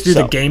 Sorry, can we just do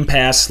the Game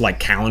Pass like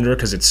calendar,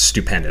 because it's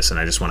stupendous, and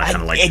I just want to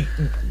kind of like.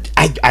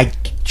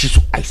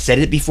 I said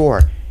it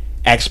before.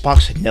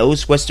 Xbox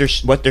knows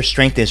what their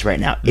strength is right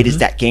now. It is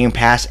that Game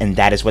Pass, and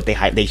that is what they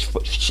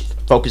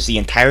focus the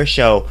entire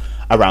show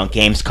around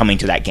games coming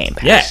to that Game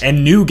Pass. Yeah,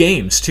 and new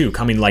games, too,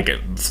 coming, like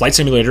Flight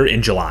Simulator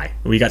in July.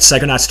 We got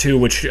Psychonauts 2,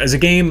 which is a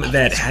game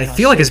that I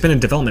feel like has been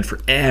in development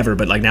forever,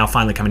 but like now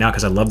finally coming out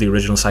because I love the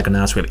original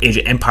Psychonauts. We have Age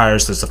of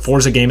Empires, there's the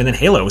Forza game, and then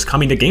Halo is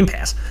coming to Game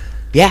Pass.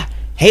 Yeah,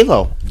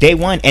 Halo, day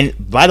one. And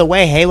by the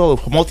way, Halo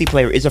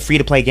multiplayer is a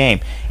free-to-play game.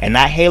 And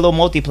that Halo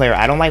multiplayer,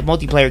 I don't like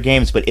multiplayer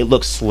games, but it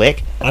looks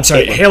slick. I'm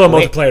sorry, Halo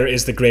multiplayer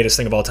is the greatest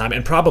thing of all time,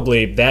 and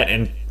probably that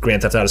and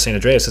Grand Theft Auto San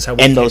Andreas is how we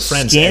became friends.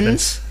 And those skins...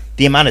 Evans.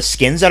 The amount of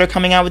skins that are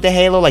coming out with the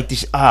Halo, like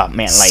this,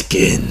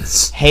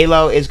 skins.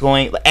 Halo is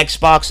going.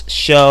 Xbox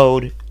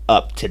showed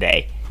up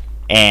today,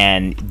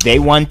 and they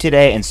won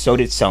today, and so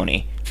did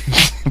Sony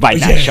by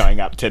not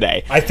showing up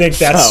today. I think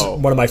that's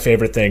one of my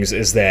favorite things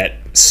is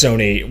that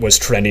Sony was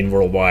trending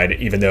worldwide,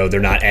 even though they're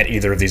not at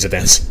either of these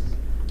events.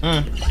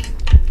 And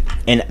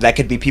that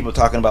could be people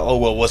talking about, oh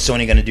well, what's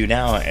Sony going to do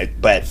now?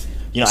 But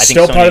you know, I think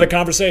still part of the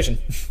conversation.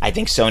 I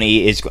think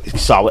Sony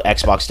saw what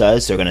Xbox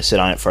does. They're going to sit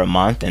on it for a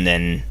month, and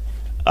then.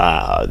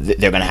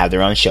 They're going to have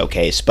their own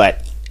showcase.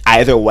 But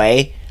either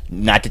way,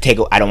 I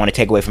don't want to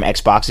take away from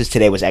Xbox's.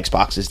 Today was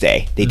Xbox's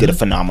day. They did a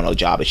phenomenal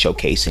job of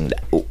showcasing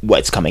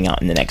what's coming out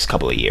in the next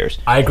couple of years.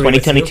 I agree.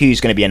 2022 is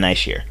going to be a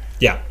nice year.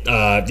 Yeah,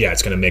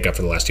 it's going to make up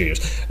for the last 2 years.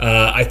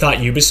 I thought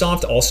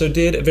Ubisoft also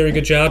did a very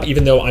good job,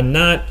 even though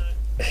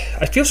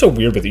I feel so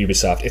weird with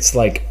Ubisoft. It's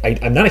like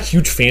I'm not a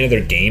huge fan of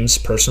their games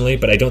personally,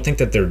 but I don't think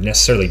that they're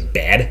necessarily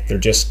bad. They're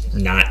just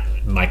not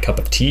my cup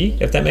of tea,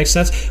 if that makes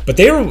sense. But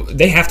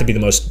they have to be the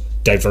most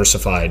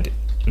diversified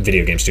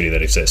video game studio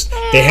that exists.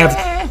 They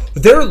have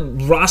their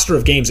roster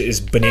of games is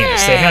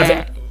bananas. They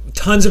have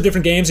tons of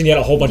different games, and yet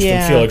a whole bunch of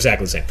them feel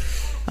exactly the same.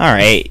 All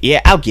right,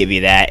 yeah, I'll give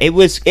you that. It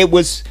was.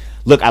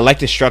 Look, I like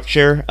the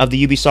structure of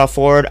the Ubisoft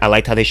Forward. I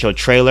liked how they showed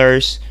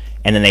trailers.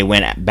 And then they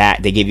went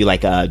back. They gave you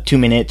like a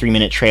 2-minute,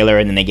 3-minute trailer,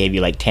 and then they gave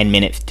you like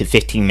 10-minute to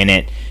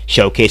 15-minute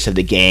showcase of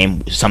the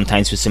game,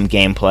 sometimes with some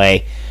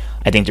gameplay.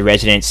 I think the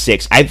Resident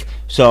 6.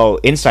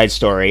 Inside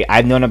story.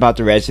 I've known about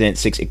the Resident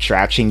 6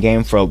 Extraction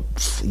game for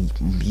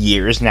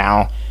years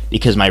now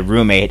because my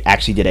roommate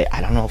actually did it.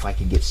 I don't know if I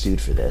can get sued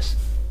for this.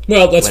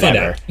 Well, let's find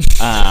out.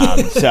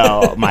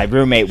 So my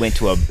roommate went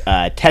to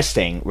a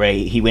testing where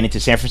he went into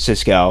San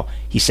Francisco.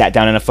 He sat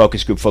down in a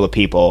focus group full of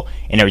people,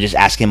 and they were just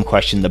asking him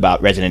questions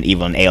about Resident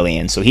Evil and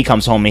Aliens. So he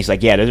comes home and he's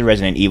like, yeah, there's a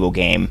Resident Evil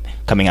game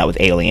coming out with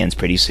Aliens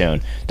pretty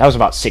soon. That was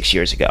about 6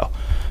 years ago.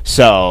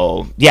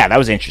 So, yeah, that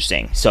was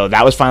interesting. So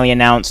that was finally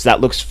announced.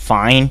 That looks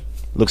fine.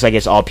 Looks like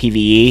it's all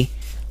PvE.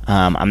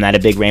 I'm not a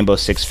big Rainbow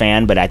Six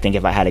fan, but I think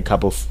if I had a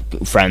couple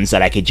friends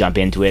that I could jump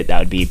into it, that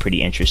would be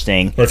pretty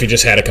interesting. Or if you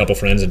just had a couple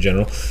friends in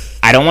general.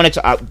 I don't want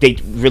to. They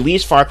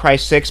released Far Cry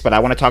 6, but I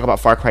want to talk about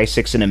Far Cry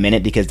 6 in a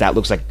minute because that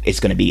looks like it's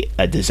going to be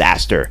a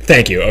disaster.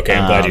 Thank you. Okay,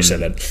 I'm glad you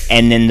said that.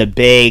 And then the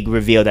big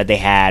reveal that they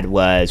had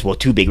was, well,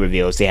 2 big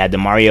reveals. They had the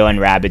Mario and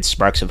Rabbids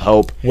Sparks of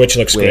Hope, which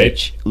looks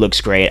great.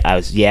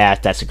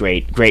 That's a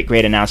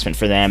great announcement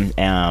for them.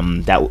 I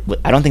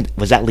don't think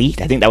was that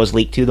leaked. I think that was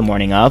leaked too the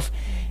morning of.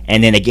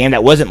 And then a game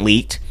that wasn't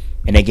leaked,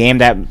 and a game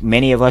that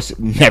many of us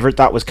never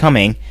thought was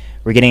coming,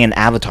 we're getting an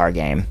Avatar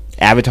game.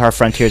 Avatar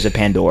Frontiers of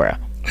Pandora.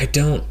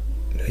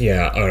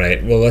 Yeah, all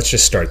right. Well, let's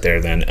just start there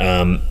then.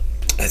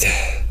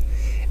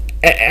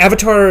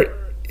 Avatar,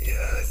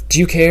 Do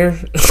you care?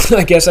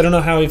 I guess I don't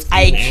know how.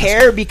 I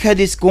care because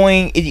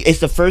it's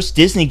the first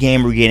Disney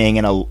game we're getting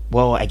in a.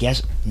 Well, I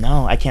guess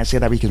no, I can't say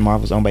that because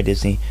Marvel's owned by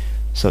Disney,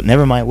 so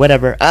never mind.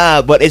 Whatever.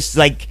 But it's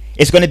like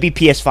it's going to be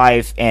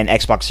PS5 and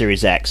Xbox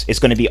Series X. It's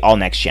going to be all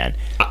next gen.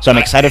 So I'm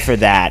excited for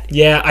that.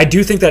 Yeah, I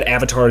do think that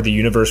Avatar: The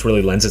Universe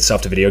really lends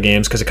itself to video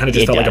games because it kind of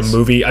just felt like a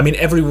movie. I mean,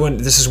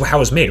 this is how it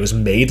was made. It was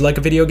made like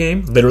a video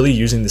game, literally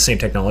using the same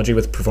technology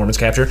with performance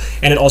capture,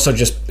 and it also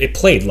it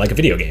played like a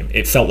video game.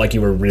 It felt like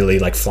you were really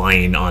like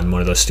flying on one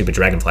of those stupid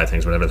dragonfly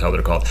things, whatever the hell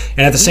they're called.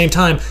 And at the same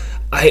time,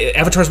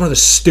 Avatar is one of the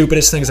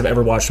stupidest things I've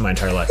ever watched in my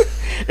entire life.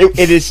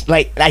 It is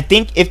like, I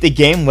think if the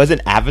game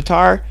wasn't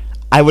Avatar,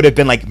 I would have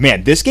been like,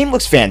 man, this game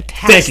looks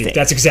fantastic. Thank you.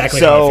 That's exactly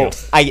how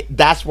I feel.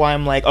 That's why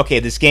I'm like, okay,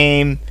 this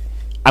game,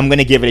 I'm going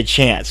to give it a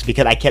chance.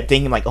 Because I kept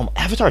thinking, like, oh,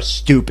 Avatar's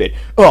stupid.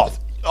 Oh,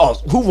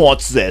 who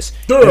wants this?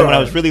 And then when I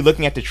was really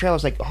looking at the trailer, I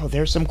was like, oh,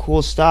 there's some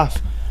cool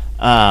stuff.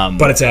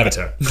 But it's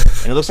Avatar.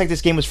 And it looks like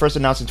this game was first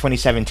announced in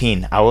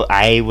 2017.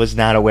 I was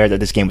not aware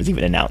that this game was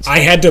even announced. I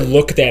had to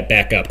look that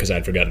back up because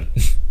I'd forgotten.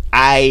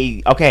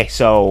 Okay,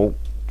 so,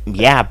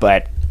 yeah,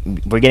 but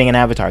we're getting an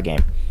Avatar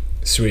game.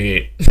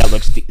 Sweet.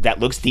 That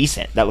looks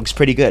decent. That looks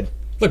pretty good.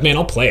 Look, man,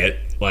 I'll play it.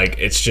 Like,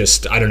 it's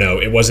just, I don't know.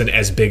 It wasn't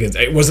as big as,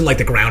 it wasn't like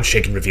the ground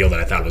shaking reveal that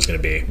I thought it was going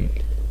to be.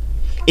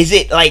 Is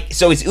it like,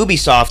 so it's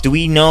Ubisoft. Do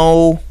we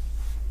know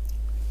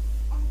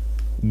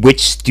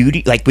which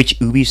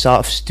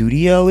Ubisoft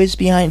studio is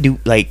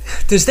behind?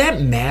 Does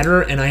that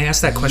matter? And I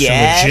asked that question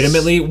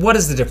legitimately. What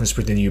is the difference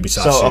between the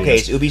Ubisoft studios? Okay,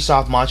 it's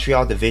Ubisoft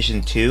Montreal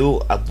Division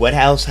 2. What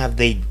else have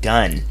they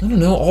done? I don't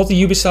know. All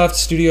the Ubisoft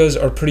studios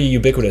are pretty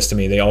ubiquitous to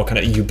me. They all kind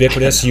of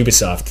ubiquitous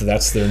Ubisoft.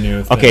 That's their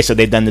new thing. Okay, so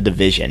they've done the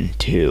Division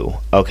 2.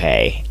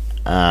 Okay.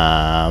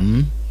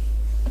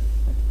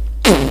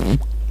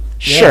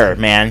 Sure,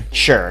 man.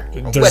 Sure.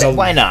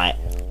 Why not?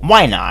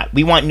 Why not?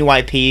 We want new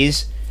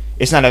IPs.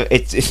 It's not a.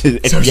 It's new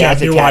IP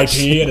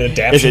and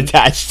adaptation. It's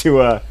attached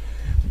to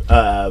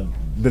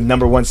the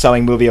 #1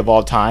 selling movie of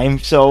all time.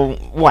 So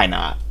why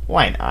not?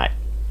 Why not?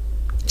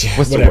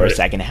 What's the worst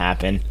that can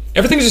happen?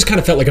 Everything just kind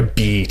of felt like a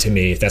B to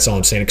me. That's all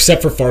I'm saying.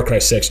 Except for Far Cry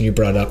 6, and you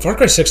brought it up. Far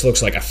Cry 6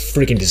 looks like a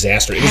freaking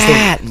disaster.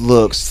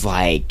 Looks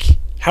like.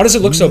 How does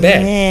it look so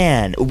bad?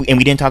 Man, and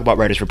we didn't talk about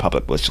Riders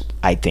Republic, which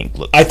I think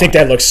looks. I think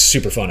that looks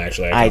super fun.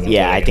 Actually,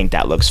 I think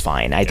that looks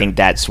fine. I think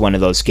that's one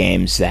of those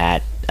games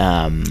that.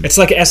 It's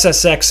like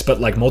SSX, but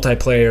like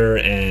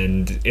multiplayer,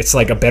 and it's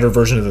like a better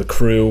version of The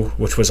Crew,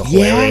 which was a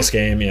hilarious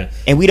game. Yeah,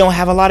 and we don't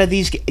have a lot of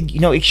these,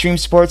 extreme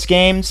sports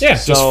games. Yeah,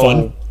 just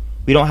fun.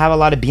 We don't have a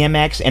lot of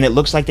BMX, and it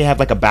looks like they have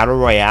like a battle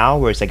royale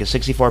where it's like a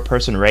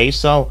 64-person race.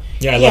 So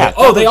yeah, I love it.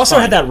 Oh, they also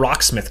had that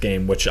Rocksmith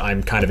game, which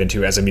I'm kind of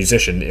into as a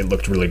musician. It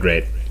looked really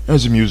great.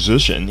 As a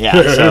musician,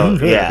 yeah. So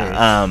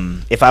yeah,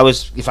 if I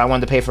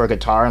wanted to pay for a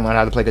guitar and learn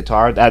how to play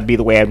guitar, that'd be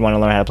the way I'd want to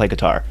learn how to play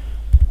guitar.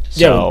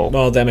 So, yeah,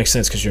 well, that makes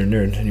sense because you're a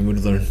nerd and you would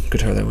learn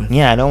guitar that way.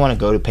 Yeah, I don't want to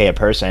go to pay a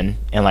person.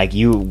 And like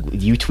you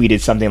tweeted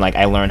something like,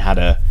 I learned how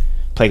to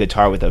play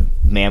guitar with a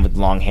man with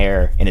long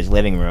hair in his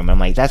living room. I'm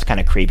like, that's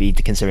kind of creepy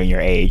considering your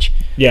age.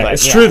 Yeah, but,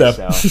 it's true though.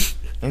 So,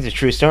 it's a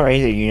true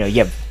story. You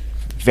have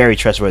very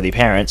trustworthy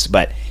parents,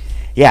 but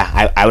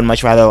yeah, I would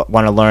much rather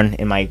want to learn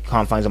in my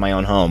confines of my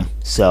own home.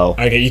 So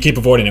okay, you keep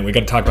avoiding it. We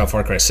got to talk about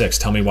Far Cry 6.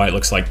 Tell me why it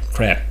looks like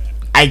crap.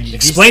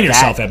 Explain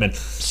yourself, Edmund.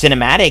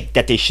 Cinematic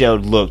that they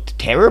showed looked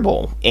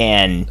terrible.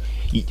 And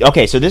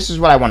okay, so this is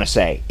what I want to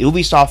say.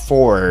 Ubisoft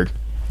Forward,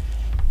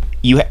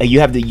 you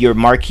have your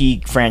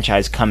marquee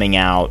franchise coming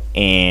out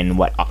in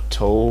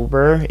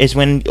October is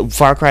when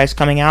Far Cry is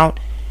coming out.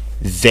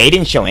 They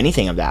didn't show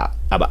anything about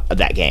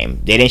that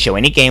game. They didn't show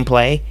any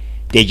gameplay.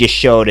 They just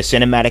showed a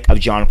cinematic of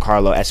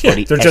Giancarlo Esposito.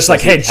 Yeah, they're just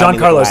like, hey,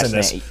 Giancarlo's in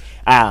this.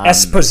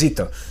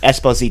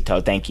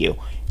 Esposito, thank you.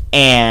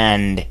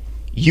 And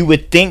you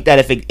would think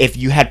that if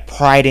you had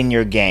pride in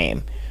your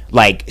game,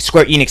 like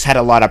Square Enix had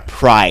a lot of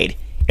pride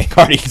in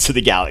Guardians of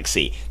the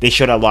Galaxy. They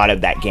showed a lot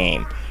of that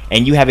game.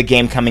 And you have a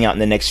game coming out in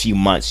the next few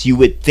months. You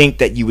would think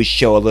that you would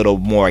show a little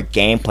more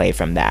gameplay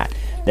from that.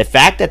 The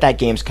fact that that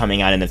game's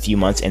coming out in a few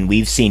months and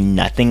we've seen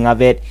nothing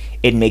of it,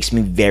 it makes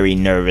me very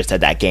nervous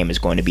that game is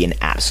going to be an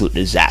absolute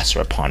disaster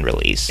upon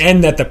release.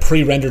 And that the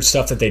pre-rendered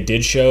stuff that they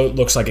did show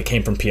looks like it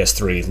came from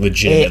PS3,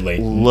 legitimately.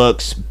 It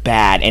looks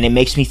bad, and it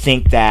makes me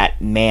think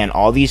that, man,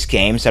 all these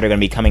games that are going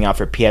to be coming out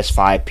for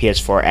PS5,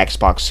 PS4,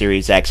 Xbox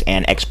Series X,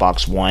 and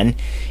Xbox One,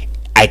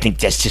 I think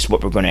that's just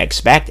what we're going to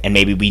expect, and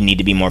maybe we need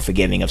to be more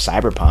forgiving of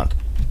Cyberpunk.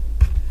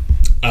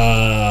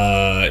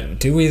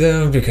 Do we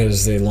though?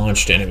 Because they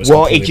launched it and it was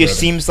it just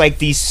seems like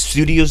these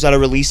studios that are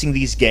releasing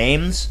these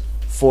games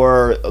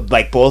for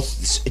like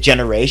both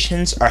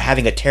generations are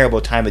having a terrible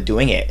time of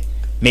doing it.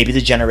 Maybe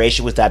the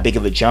generation was that big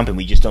of a jump and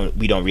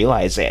we don't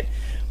realize it.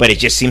 But it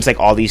just seems like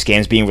all these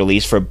games being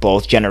released for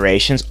both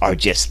generations are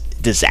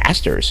just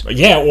disasters.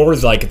 Yeah, or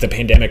like the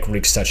pandemic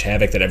wreaks such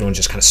havoc that everyone's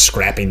just kind of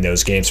scrapping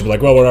those games. So we're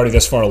like, well, we're already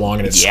this far along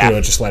and it's screw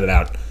it, just let it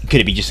out.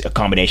 Could it be just a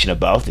combination of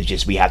both? It's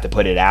just we have to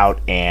put it out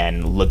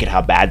and look at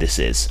how bad this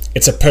is.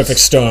 It's a perfect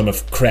storm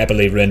of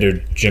crappily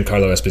rendered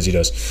Giancarlo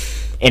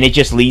Espositos. And it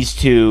just leads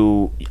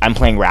to, I'm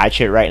playing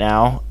Ratchet right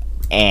now.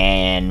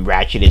 and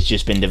Ratchet has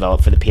just been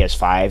developed for the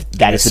PS5.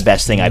 That is the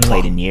best thing I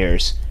played in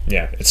years.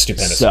 Yeah, it's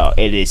stupendous. So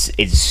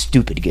it's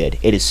stupid good.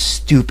 It is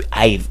stupid.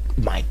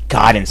 My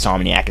God,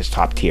 Insomniac is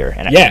top tier.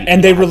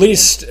 And they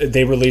released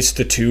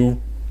the two,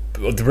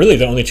 really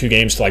the only two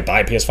games to like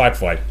buy a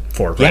PS5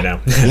 for right now.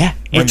 Yeah,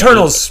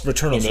 Returnal's,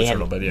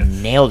 but yeah,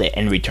 nailed it.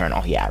 And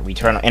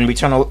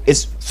Returnal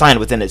is fine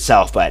within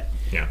itself, but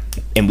yeah,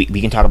 and we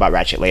can talk about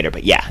Ratchet later.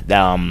 But yeah,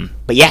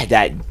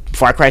 that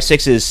Far Cry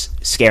 6 is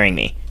scaring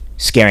me.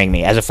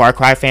 As a Far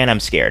Cry fan,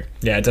 I'm scared.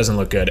 Yeah, it doesn't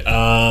look good.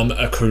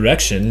 A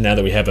correction, now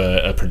that we have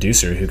a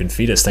producer who can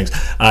feed us things.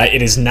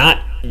 It is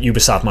not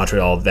Ubisoft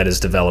Montreal that is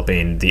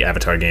developing the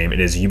Avatar game. It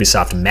is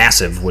Ubisoft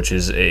Massive, which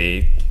is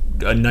a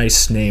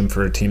nice name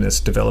for a team that's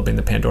developing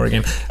the Pandora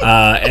game.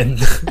 And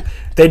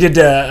they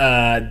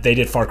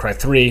did Far Cry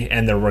 3,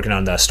 and they're working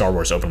on the Star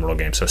Wars open world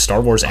game. So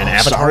Star Wars and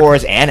Avatar. Star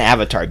Wars and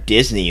Avatar.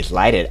 Disney,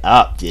 light it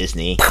up,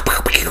 Disney.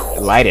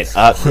 Light it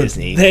up,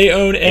 Disney. They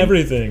own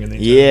everything.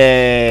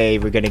 Yay!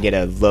 We're gonna get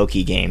a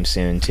Loki game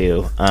soon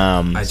too.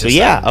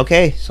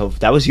 Okay. So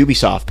that was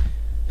Ubisoft.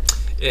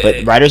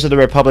 But Riders of the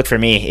Republic for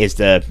me is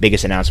the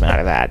biggest announcement out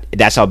of that.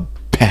 That's how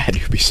bad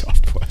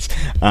Ubisoft was.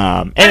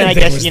 And I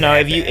guess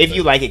if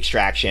you like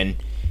Extraction,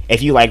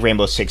 if you like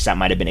Rainbow Six, that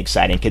might have been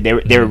exciting because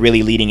they were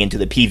really leading into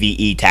the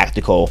PvE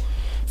tactical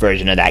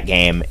version of that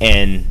game.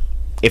 And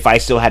if I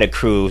still had a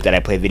crew that I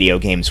play video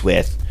games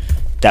with,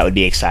 that would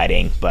be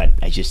exciting, but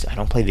I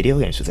don't play video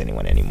games with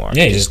anyone anymore.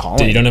 Yeah, you don't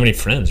have any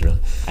friends, really.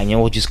 I know,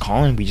 we'll just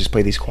call in. We just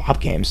play these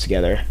co-op games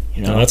together.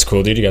 Oh, that's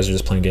cool, dude. You guys are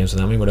just playing games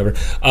without me, whatever.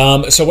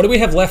 So what do we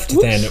have left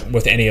then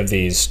with any of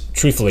these?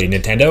 Truthfully,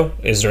 Nintendo,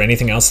 is there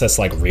anything else that's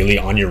like really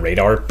on your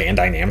radar?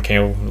 Bandai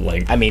Namco,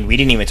 like. I mean, we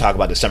didn't even talk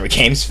about the Summer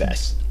Games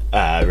Fest.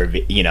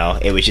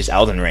 It was just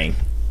Elden Ring.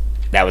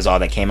 That was all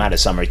that came out of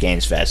Summer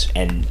Games Fest.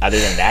 And other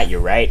than that, you're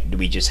right.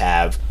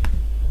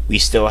 We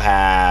still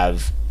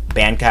have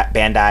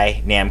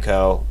Bandai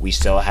Namco, we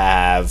still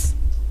have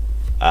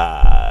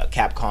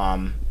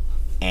Capcom,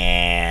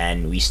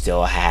 and we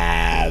still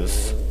have,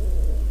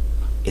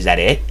 is that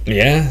it?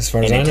 Yeah, as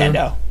far as I know.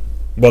 Nintendo.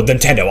 Well,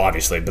 Nintendo,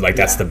 obviously, but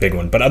that's the big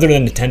one. But other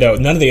than Nintendo,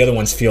 none of the other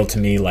ones feel to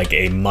me like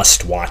a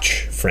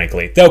must-watch,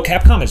 frankly. Though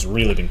Capcom has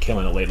really been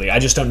killing it lately. I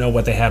just don't know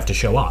what they have to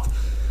show off.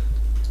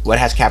 What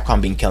has Capcom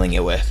been killing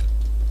it with?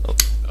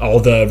 All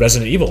the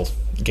Resident Evil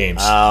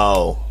games.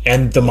 Oh.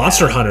 And the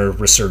Monster Hunter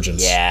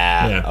resurgence.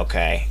 Yeah.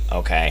 Okay.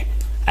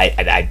 I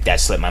that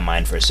slipped my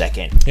mind for a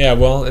second. Yeah,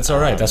 well, it's all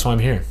right. That's why I'm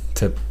here,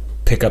 to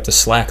pick up the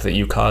slack that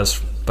you cause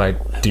by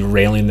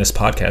derailing this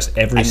podcast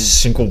every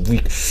single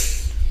week.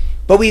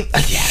 But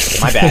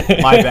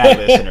my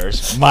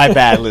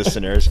bad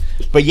listeners.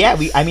 But yeah,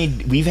 we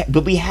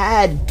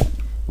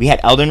had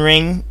Elden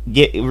Ring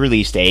get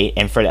release date,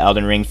 and for the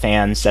Elden Ring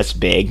fans, that's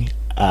big.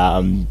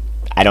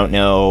 I don't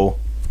know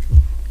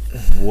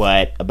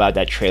what about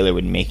that trailer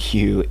would make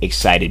you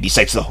excited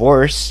besides the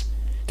horse.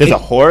 There's a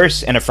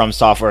horse in a From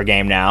Software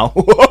game now.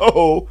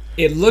 Whoa!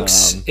 It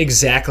looks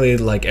exactly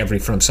like every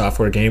From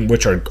Software game,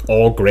 which are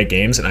all great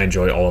games, and I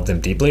enjoy all of them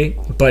deeply.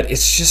 But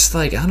it's just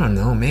like, I don't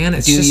know, man.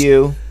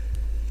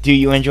 Do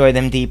you enjoy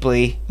them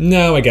deeply?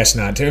 No, I guess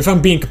not. If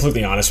I'm being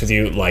completely honest with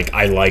you, like,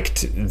 I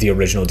liked the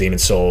original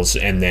Demon's Souls,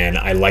 and then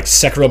I liked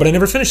Sekiro, but I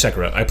never finished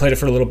Sekiro. I played it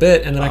for a little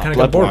bit, and then I kind of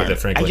got bored with it,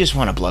 frankly. I just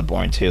want a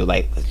Bloodborne too.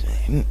 Like,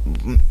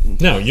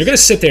 no, you're gonna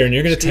sit there and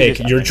you're gonna take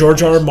your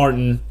George R. R.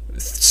 Martin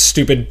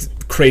stupid,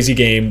 crazy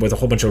game with a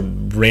whole bunch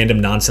of random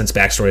nonsense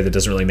backstory that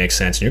doesn't really make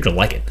sense, and you're gonna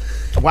like it.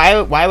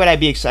 Why would I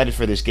be excited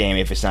for this game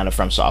if it's not a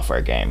From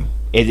Software game?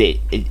 Is it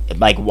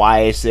like,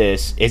 why is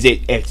this? Is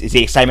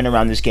the excitement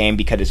around this game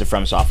because it's a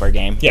From Software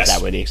game? Yes.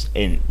 That would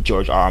and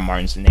George R. R.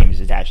 Martin's name is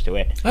attached to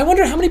it. I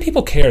wonder how many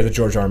people care that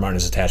George R. R. Martin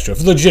is attached to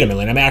it.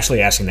 Legitimately, and I'm actually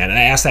asking that, and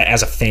I ask that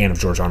as a fan of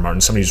George R. R.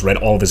 Martin, somebody who's read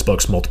all of his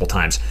books multiple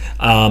times.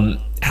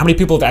 How many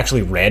people have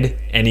actually read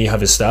any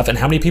of his stuff, and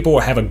how many people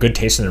have a good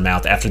taste in their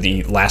mouth after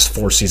the last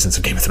 4 seasons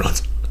of Game of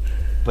Thrones?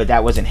 But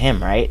that wasn't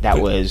him, right? That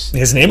was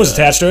his name was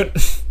attached to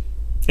it,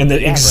 in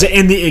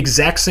the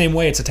exact same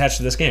way it's attached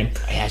to this game.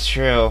 That's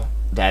true.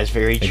 That is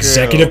very true.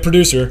 Executive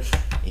producer.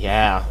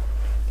 Yeah.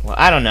 Well,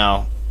 I don't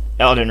know.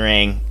 Elden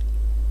Ring.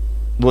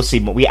 We'll see.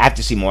 We have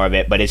to see more of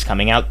it, but it's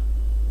coming out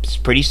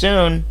pretty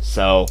soon.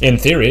 So in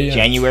theory, yeah.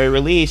 January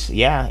release.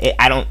 Yeah.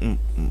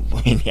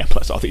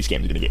 Plus all these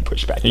games are gonna get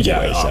pushed back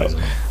anyway.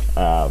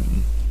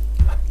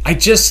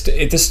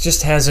 This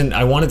just hasn't.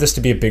 I wanted this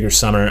to be a bigger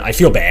summer. I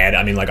feel bad.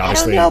 I mean, like,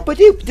 obviously. I don't know, but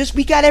dude,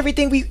 we got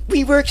everything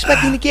we were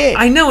expecting to get.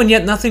 I know, and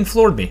yet nothing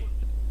floored me.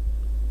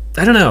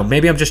 I don't know.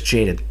 Maybe I'm just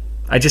jaded.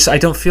 I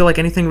don't feel like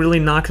anything really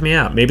knocked me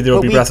out. Maybe there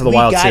will be Breath of the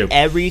Wild too. We got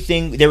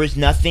everything. There was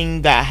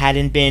nothing that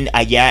hadn't been.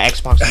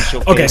 Xbox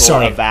and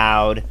show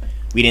Avowed.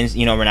 We didn't.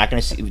 We're not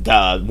going to see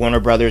the Warner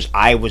Brothers.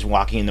 I was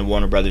walking in the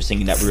Warner Brothers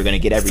thinking that we were going to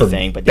get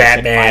everything, but they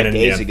said 5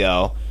 days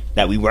ago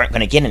that we weren't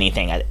going to get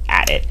anything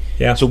at it.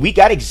 Yeah. So we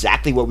got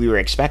exactly what we were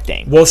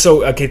expecting. Well,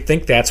 I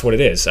think that's what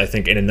it is. I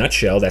think in a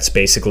nutshell, that's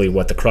basically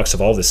what the crux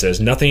of all this is.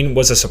 Nothing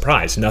was a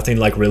surprise. Nothing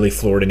like really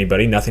floored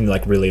anybody. Nothing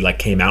like really like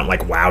came out and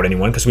like wowed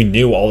anyone, because we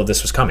knew all of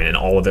this was coming, and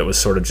all of it was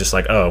sort of just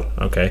like, oh,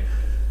 okay.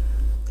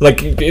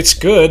 Like, it's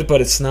good,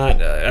 but it's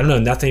not. I don't know.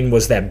 Nothing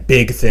was that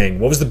big thing.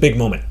 What was the big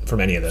moment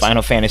from any of this?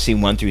 Final Fantasy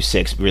 1 through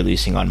 6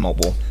 releasing on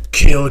mobile.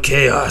 Kill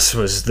Chaos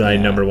was the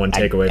number one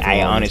takeaway.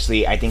 I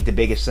honestly, I think the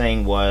biggest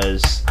thing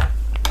was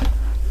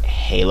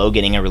Halo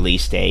getting a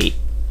release date.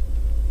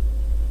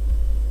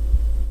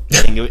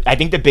 I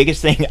think the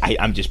biggest thing.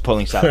 I'm just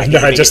pulling stuff.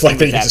 I just like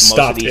that you just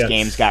stopped. Most of these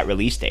games got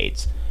release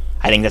dates.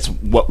 I think that's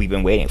what we've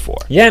been waiting for.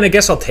 Yeah, and I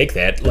guess I'll take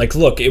that. Like,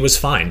 look, it was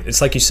fine.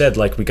 It's like you said,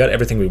 like, we got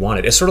everything we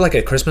wanted. It's sort of like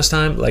at Christmas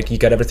time, like, you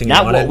got everything you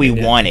wanted. Not what we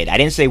wanted. I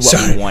didn't say what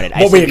we wanted.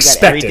 I what said we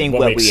expected. Got everything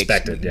what we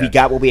expected. We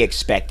got what we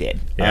expected.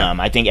 Yeah.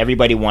 I think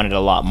everybody wanted a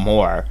lot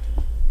more,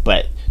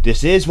 but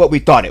this is what we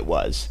thought it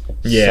was.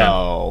 Yeah.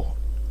 So,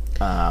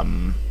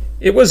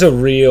 it was a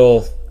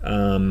real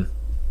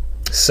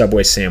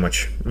Subway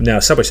sandwich. No,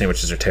 Subway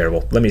sandwiches are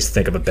terrible. Let me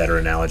think of a better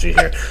analogy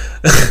here.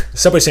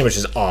 Subway sandwich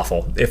is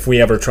awful. If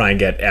we ever try and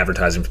get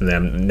advertising from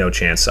them, no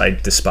chance. I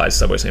despise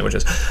Subway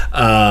sandwiches.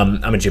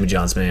 I'm a Jimmy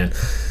John's man.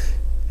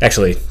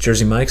 Actually,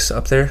 Jersey Mike's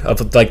up there,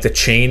 of like the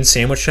chain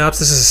sandwich shops.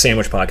 This is a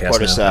sandwich podcast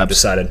Porter now. Subs. I've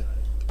decided.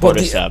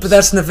 Porter Subs. But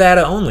that's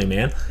Nevada only,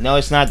 man. No,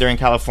 it's not. They're in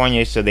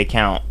California, so they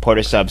count.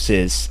 Porter Subs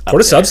is up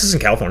Porter there. Subs is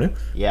in California.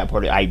 Yeah,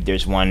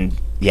 there's one.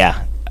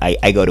 Yeah,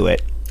 I go to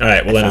it. All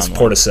right, well then it's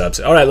Porta Subs.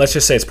 All right, let's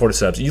just say it's Porta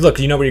Subs. You know what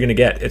you're going to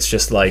get. It's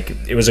just like,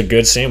 it was a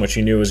good sandwich.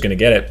 You knew it was going to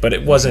get it, but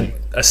it wasn't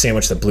a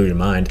sandwich that blew your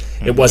mind.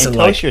 It wasn't and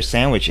like... toast your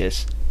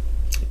sandwiches.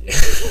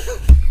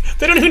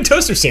 They don't even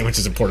toast their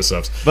sandwiches at Porta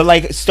Subs. But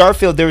like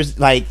Starfield, there was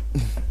like,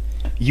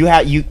 you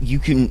have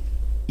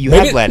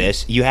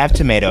lettuce, you have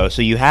tomato,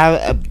 so you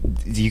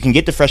can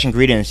get the fresh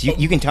ingredients.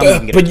 You can tell me you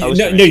can get a toast.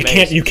 No, you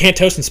can't. You can't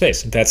toast in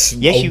space. That's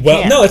you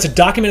can. No, it's a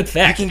documented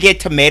fact. You can get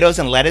tomatoes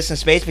and lettuce in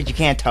space, but you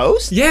can't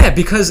toast. Yeah,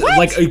 because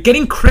like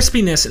getting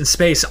crispiness in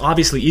space,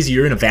 obviously easy.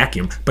 You're in a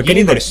vacuum, but You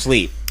need to go to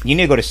sleep. You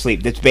need to go to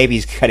sleep. This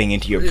baby's cutting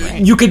into your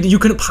brain. You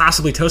couldn't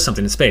possibly toast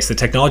something in space. The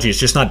technology is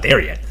just not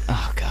there yet.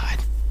 Oh God.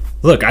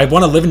 Look, I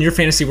want to live in your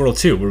fantasy world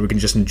too, where we can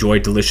just enjoy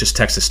delicious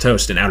Texas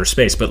toast in outer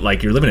space. But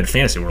like, you're living in a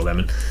fantasy world,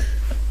 Evan.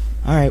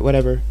 All right,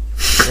 whatever.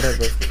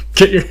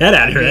 Get your head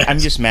out of here. I'm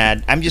just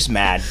mad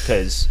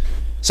because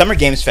Summer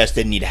Games Fest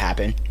didn't need to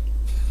happen.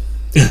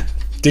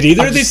 Did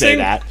either of these say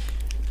things?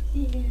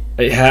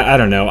 That. I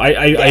don't know.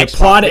 I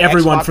applaud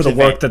everyone for the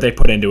work that they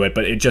put into it,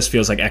 but it just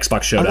feels like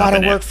Xbox showed up. A lot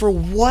of work for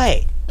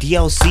what?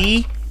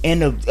 DLC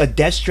and a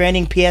Death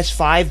Stranding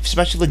PS5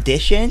 special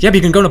edition? Yeah, but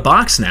you can go in a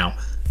box now.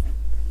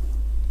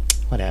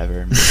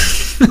 Whatever, man.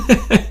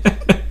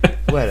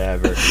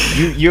 Whatever.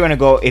 You're gonna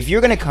go if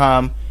you're gonna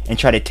come and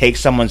try to take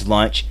someone's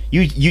lunch.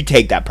 You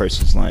take that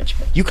person's lunch.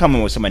 You come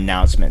in with some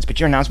announcements,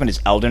 but your announcement is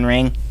Elden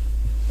Ring.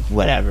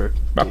 Whatever.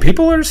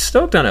 People are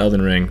stoked on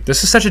Elden Ring.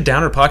 This is such a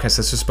downer podcast.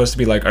 This is supposed to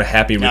be like a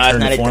happy return to form.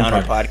 No, it's not a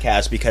downer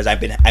podcast because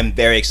I'm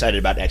very excited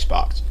about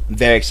Xbox. I'm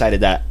very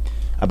excited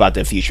about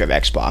the future of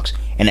Xbox.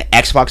 And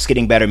Xbox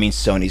getting better means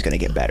Sony's going to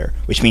get better,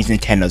 which means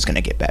Nintendo's going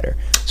to get better.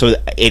 So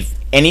if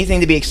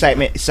anything to be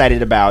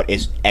excited about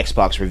is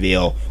Xbox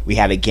reveal. We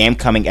have a game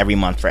coming every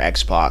month for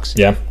Xbox.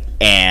 Yeah.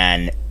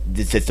 And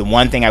the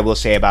one thing I will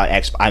say about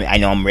Xbox, I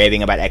know I'm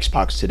raving about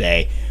Xbox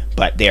today,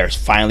 but they are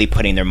finally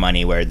putting their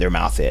money where their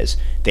mouth is.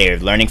 They're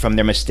learning from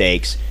their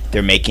mistakes.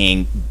 They're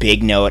making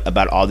big note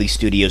about all these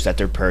studios that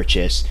they're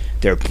purchased.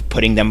 They're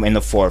putting them in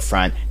the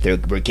forefront. We're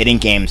getting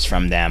games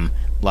from them.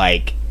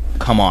 Like,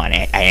 come on.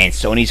 And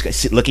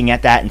Sony's looking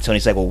at that, and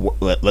Sony's like, well,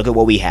 look at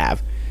what we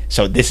have.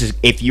 So this is,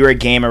 if you're a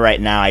gamer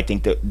right now, I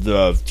think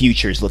the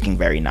future is looking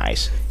very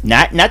nice.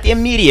 Not the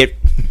immediate.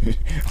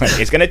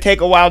 It's going to take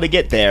a while to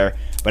get there,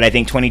 but I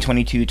think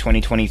 2022,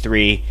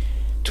 2023,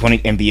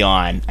 and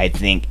beyond, I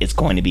think it's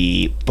going to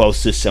be both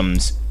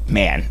systems.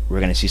 Man,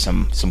 we're going to see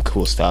some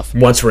cool stuff.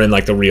 Once we're in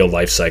like the real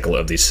life cycle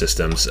of these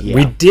systems.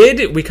 Yeah.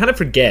 We kind of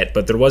forget,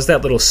 but there was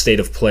that little state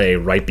of play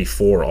right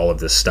before all of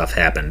this stuff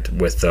happened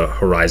with the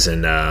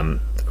Horizon,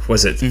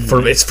 was it?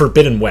 Mm-hmm. It's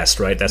Forbidden West,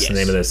 right? That's the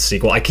name of the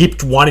sequel. I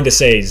keep wanting to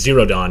say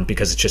Zero Dawn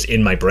because it's just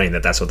in my brain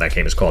that's what that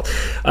game is called.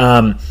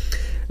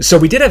 So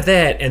we did have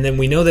that, and then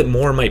we know that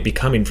more might be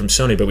coming from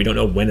Sony, but we don't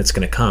know when it's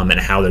going to come and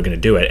how they're going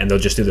to do it, and they'll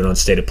just do their own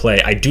state of play.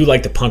 I do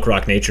like the punk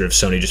rock nature of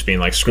Sony just being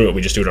like, screw it,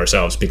 we just do it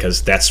ourselves,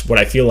 because that's what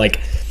I feel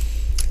like.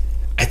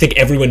 I think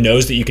everyone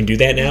knows that you can do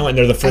that now, and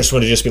they're the first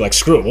one to just be like,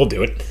 screw it, we'll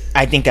do it.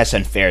 I think that's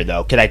unfair,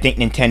 though, because I think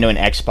Nintendo and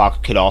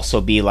Xbox could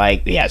also be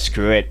like, yeah,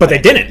 screw it. But they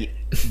didn't.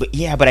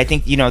 But I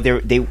think,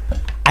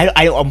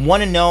 I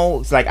want to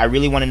know, like, I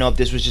really want to know if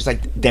this was just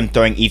like them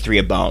throwing E3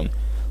 a bone.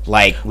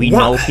 Like, we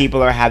know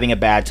people are having a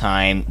bad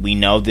time. We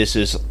know this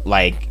is,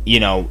 like,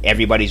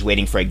 everybody's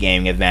waiting for a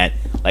gaming event.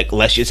 Like,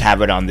 let's just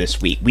have it on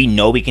this week. We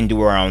know we can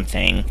do our own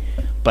thing,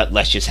 but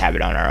let's just have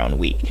it on our own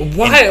week.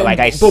 Why? And,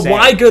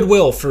 why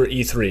goodwill for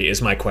E3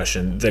 is my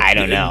question. I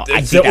don't know.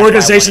 The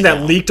organization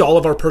that leaked all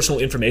of our personal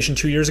information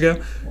 2 years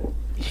ago?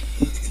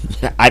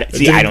 I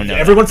don't know.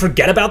 Everyone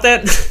forget about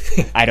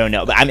that? I don't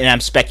know. But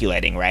I'm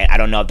speculating, right? I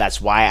don't know if that's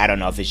why. I don't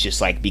know if it's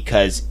just like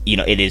because,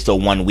 it is the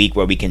 1 week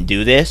where we can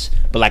do this.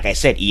 But like I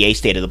said, EA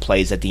State of the Play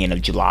is at the end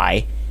of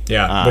July.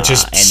 Yeah, which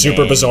is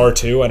super bizarre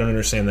too. I don't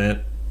understand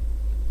that.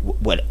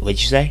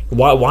 What'd you say?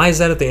 Why is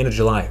that at the end of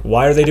July?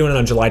 Why are they doing it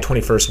on July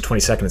 21st and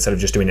 22nd instead of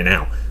just doing it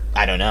now?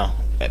 I don't know.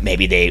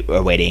 Maybe they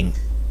are waiting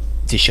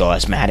to show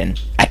us Madden.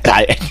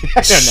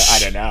 I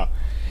don't know.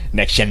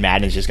 Next gen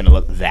Madden is just going to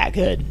look that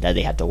good that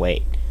they have to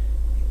wait.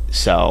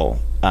 So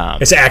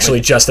it's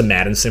actually just a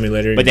Madden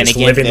simulator. But then just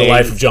again, living the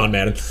life of John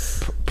Madden,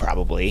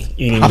 probably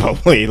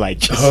like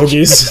just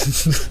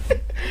hoagies,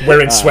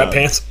 wearing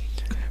sweatpants.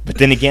 But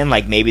then again,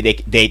 like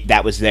maybe they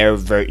that was their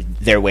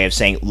way of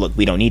saying, look,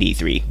 we don't need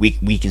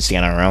E3. We can stay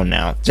on our own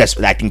now.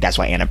 I think that's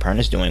why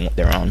Annapurna's doing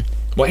their own.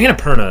 Well,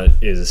 Annapurna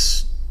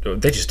is,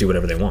 they just do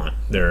whatever they want.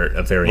 They're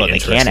a very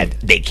interesting.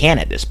 They can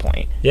at this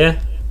point. Yeah.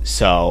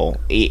 So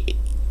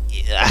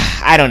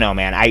I don't know,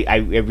 man. I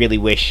really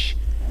wish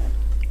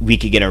we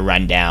could get a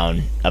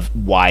rundown of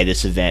why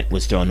this event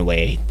was thrown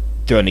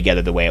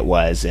together the way it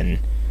was, and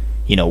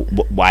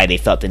why they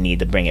felt the need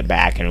to bring it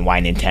back, and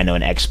why Nintendo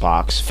and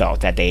Xbox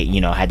felt that they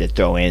had to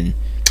throw in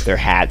their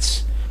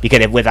hats,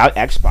 because without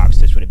Xbox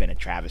this would have been a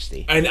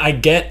travesty. And I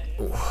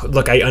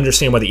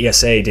understand why the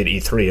ESA did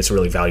E3. It's a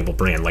really valuable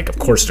brand. Like, of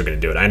course they're going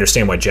to do it. I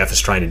understand why Jeff is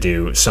trying to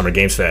do Summer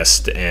Games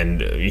Fest,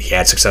 and he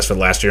had success for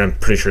last year. I'm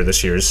pretty sure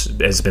this year's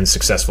has been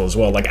successful as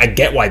well. Like, I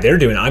get why they're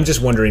doing it. I'm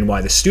just wondering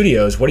why the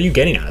studios, what are you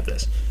getting out of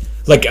this?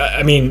 Like,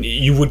 I mean,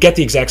 you would get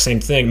the exact same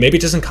thing. Maybe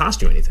it doesn't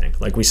cost you anything,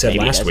 like we said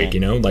last week.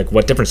 Like,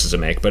 what difference does it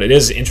make? But it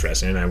is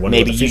interesting, and I wonder.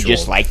 Maybe you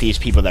just like these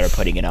people that are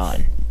putting it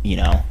on.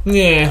 Yeah,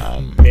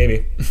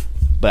 maybe.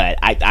 But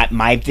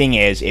my thing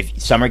is, if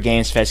Summer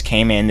Games Fest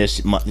came in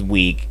this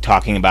week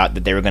talking about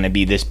that they were going to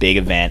be this big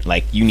event,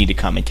 like, you need to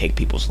come and take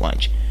people's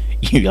lunch.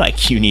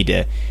 You need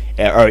to,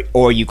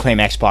 or you claim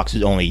Xbox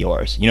is only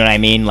yours. You know what I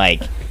mean?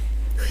 Like.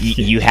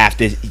 You have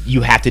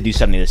to do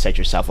something to set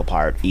yourself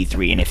apart,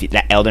 E3, and if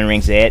that Elden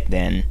Ring's it,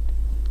 then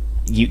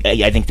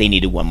I think they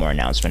needed one more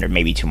announcement, or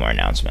maybe two more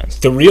announcements.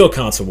 The real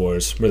console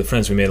wars were the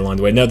friends we made along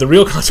the way. No, the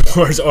real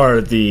console wars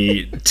are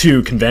the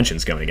two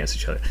conventions going against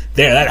each other.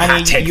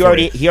 He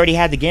already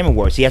had the Game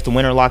Awards. He has to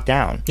win or lock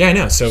down. Yeah, I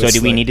know. So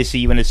do we need to see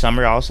you in the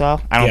summer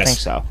also? I don't think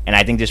so, and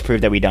I think this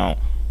proved that we don't,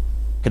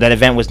 because that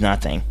event was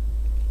nothing.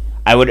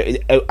 I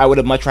would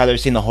have much rather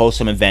seen the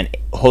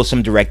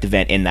wholesome direct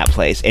event in that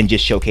place and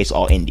just showcase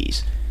all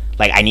indies.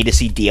 Like, I need to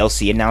see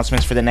DLC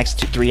announcements for the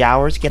next 3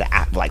 hours.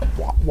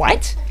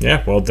 What?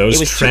 Yeah, well,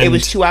 it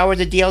was 2 hours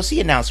of DLC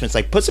announcements.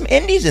 Like, put some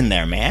indies in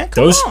there, man.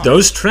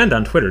 Those trend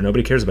on Twitter.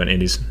 Nobody cares about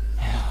indies.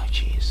 Oh,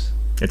 jeez.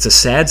 It's a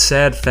sad,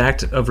 sad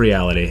fact of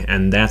reality,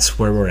 and that's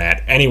where we're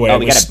at. Anyway,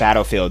 we got a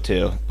Battlefield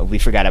too. We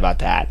forgot about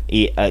that,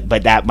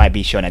 but that might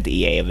be shown at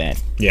the EA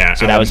event. Yeah.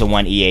 So that was the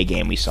one EA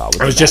game we saw.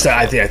 I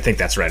think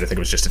that's right. I think it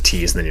was just a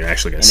tease, and then you're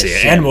actually going to see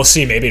it, and we'll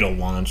see. Maybe it'll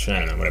launch. I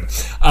don't know. Whatever.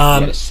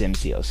 A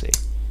Sims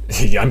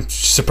DLC. I'm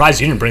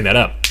surprised you didn't bring that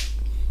up.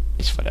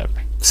 It's whatever.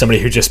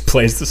 Somebody who just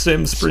plays The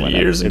Sims for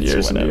years and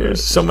years and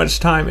years. So much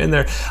time in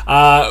there.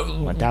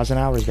 1,000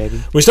 hours, baby.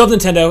 We still have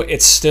Nintendo.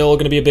 It's still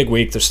going to be a big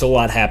week. There's still a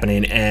lot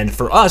happening. And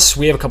for us,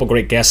 we have a couple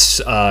great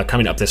guests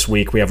coming up this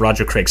week. We have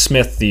Roger Craig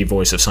Smith, the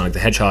voice of Sonic the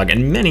Hedgehog,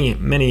 and many,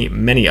 many,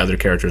 many other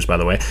characters, by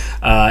the way.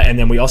 And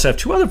then we also have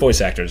two other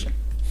voice actors.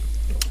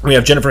 We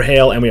have Jennifer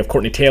Hale and we have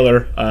Courtney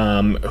Taylor,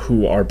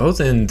 who are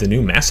both in the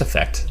new Mass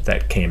Effect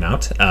that came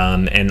out,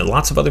 and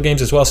lots of other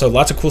games as well. So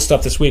lots of cool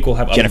stuff this week. We'll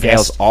have Jennifer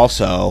Hale's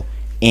also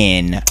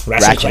in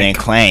Ratchet and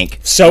Clank.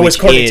 So is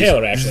Courtney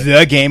Taylor, actually.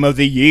 The game of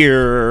the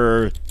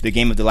year. The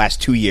game of the last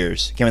 2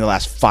 years. Game of the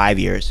last 5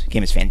 years. The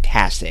game is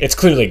fantastic. It's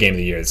clearly a game of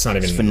the year. It's not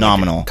even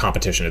phenomenal. Like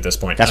competition at this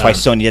point. That's why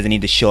Sony doesn't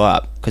need to show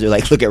up, because they're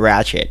like, look at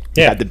Ratchet.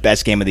 You got the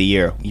best game of the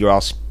year. You're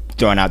all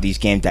throwing out these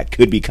games that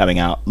could be coming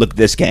out. Look at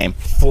this game.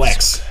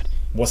 Flex.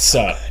 What's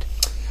up?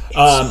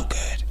 So good.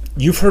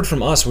 You've heard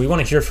from us. We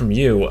want to hear from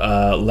you.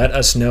 Let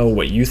us know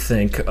what you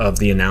think of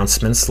the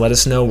announcements. Let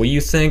us know what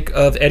you think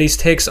of Eddie's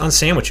takes on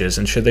sandwiches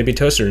and should they be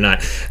toasted or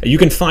not. You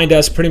can find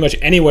us pretty much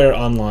anywhere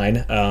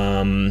online.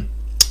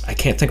 I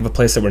can't think of a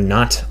place that we're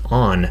not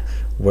on.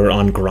 We're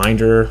on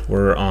Grindr.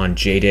 We're on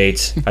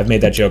JDate. I've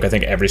made that joke, I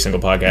think, every single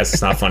podcast.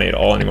 It's not funny at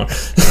all anymore.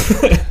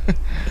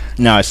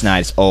 No, it's not.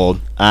 It's old.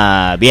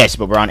 But yes,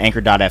 but we're on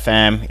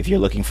Anchor.fm. If you're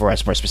looking for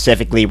us more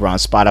specifically, we're on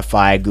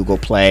Spotify, Google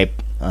Play,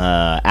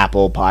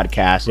 Apple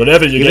Podcasts.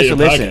 Whatever you get your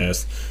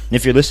podcast. And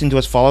if you're listening to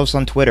us, follow us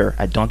on Twitter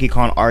at Donkey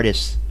Kong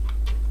Artist.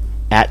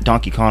 At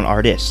Donkey Kong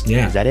Artist.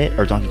 Yeah. Is that it?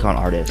 Or Donkey Kong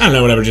Artist? I don't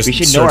know, whatever. Just we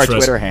should know our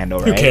Twitter handle,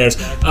 right? Who cares?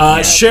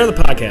 Share the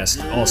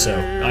podcast also.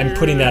 I'm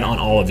putting that on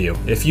all of you.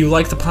 If you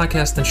like the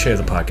podcast, then share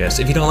the podcast.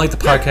 If you don't like the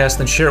podcast,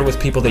 then share it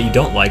with people that you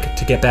don't like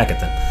to get back at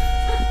them.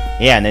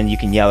 Yeah, and then you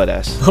can yell at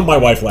us. My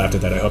wife laughed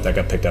at that. I hope that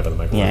got picked up in the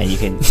microphone. Yeah, you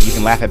can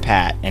laugh at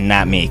Pat and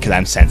not me, because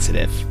I'm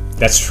sensitive.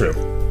 That's true.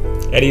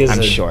 Eddie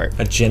is short.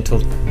 A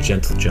gentle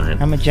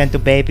giant. I'm a gentle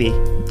baby.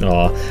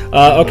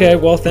 Aw. Okay,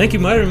 well, thank you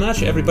very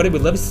much, everybody. We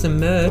love you so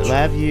much.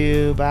 Love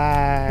you.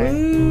 Bye.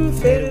 Woo,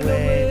 fade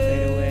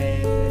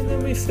away. And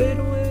then we fade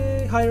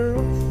away. Higher.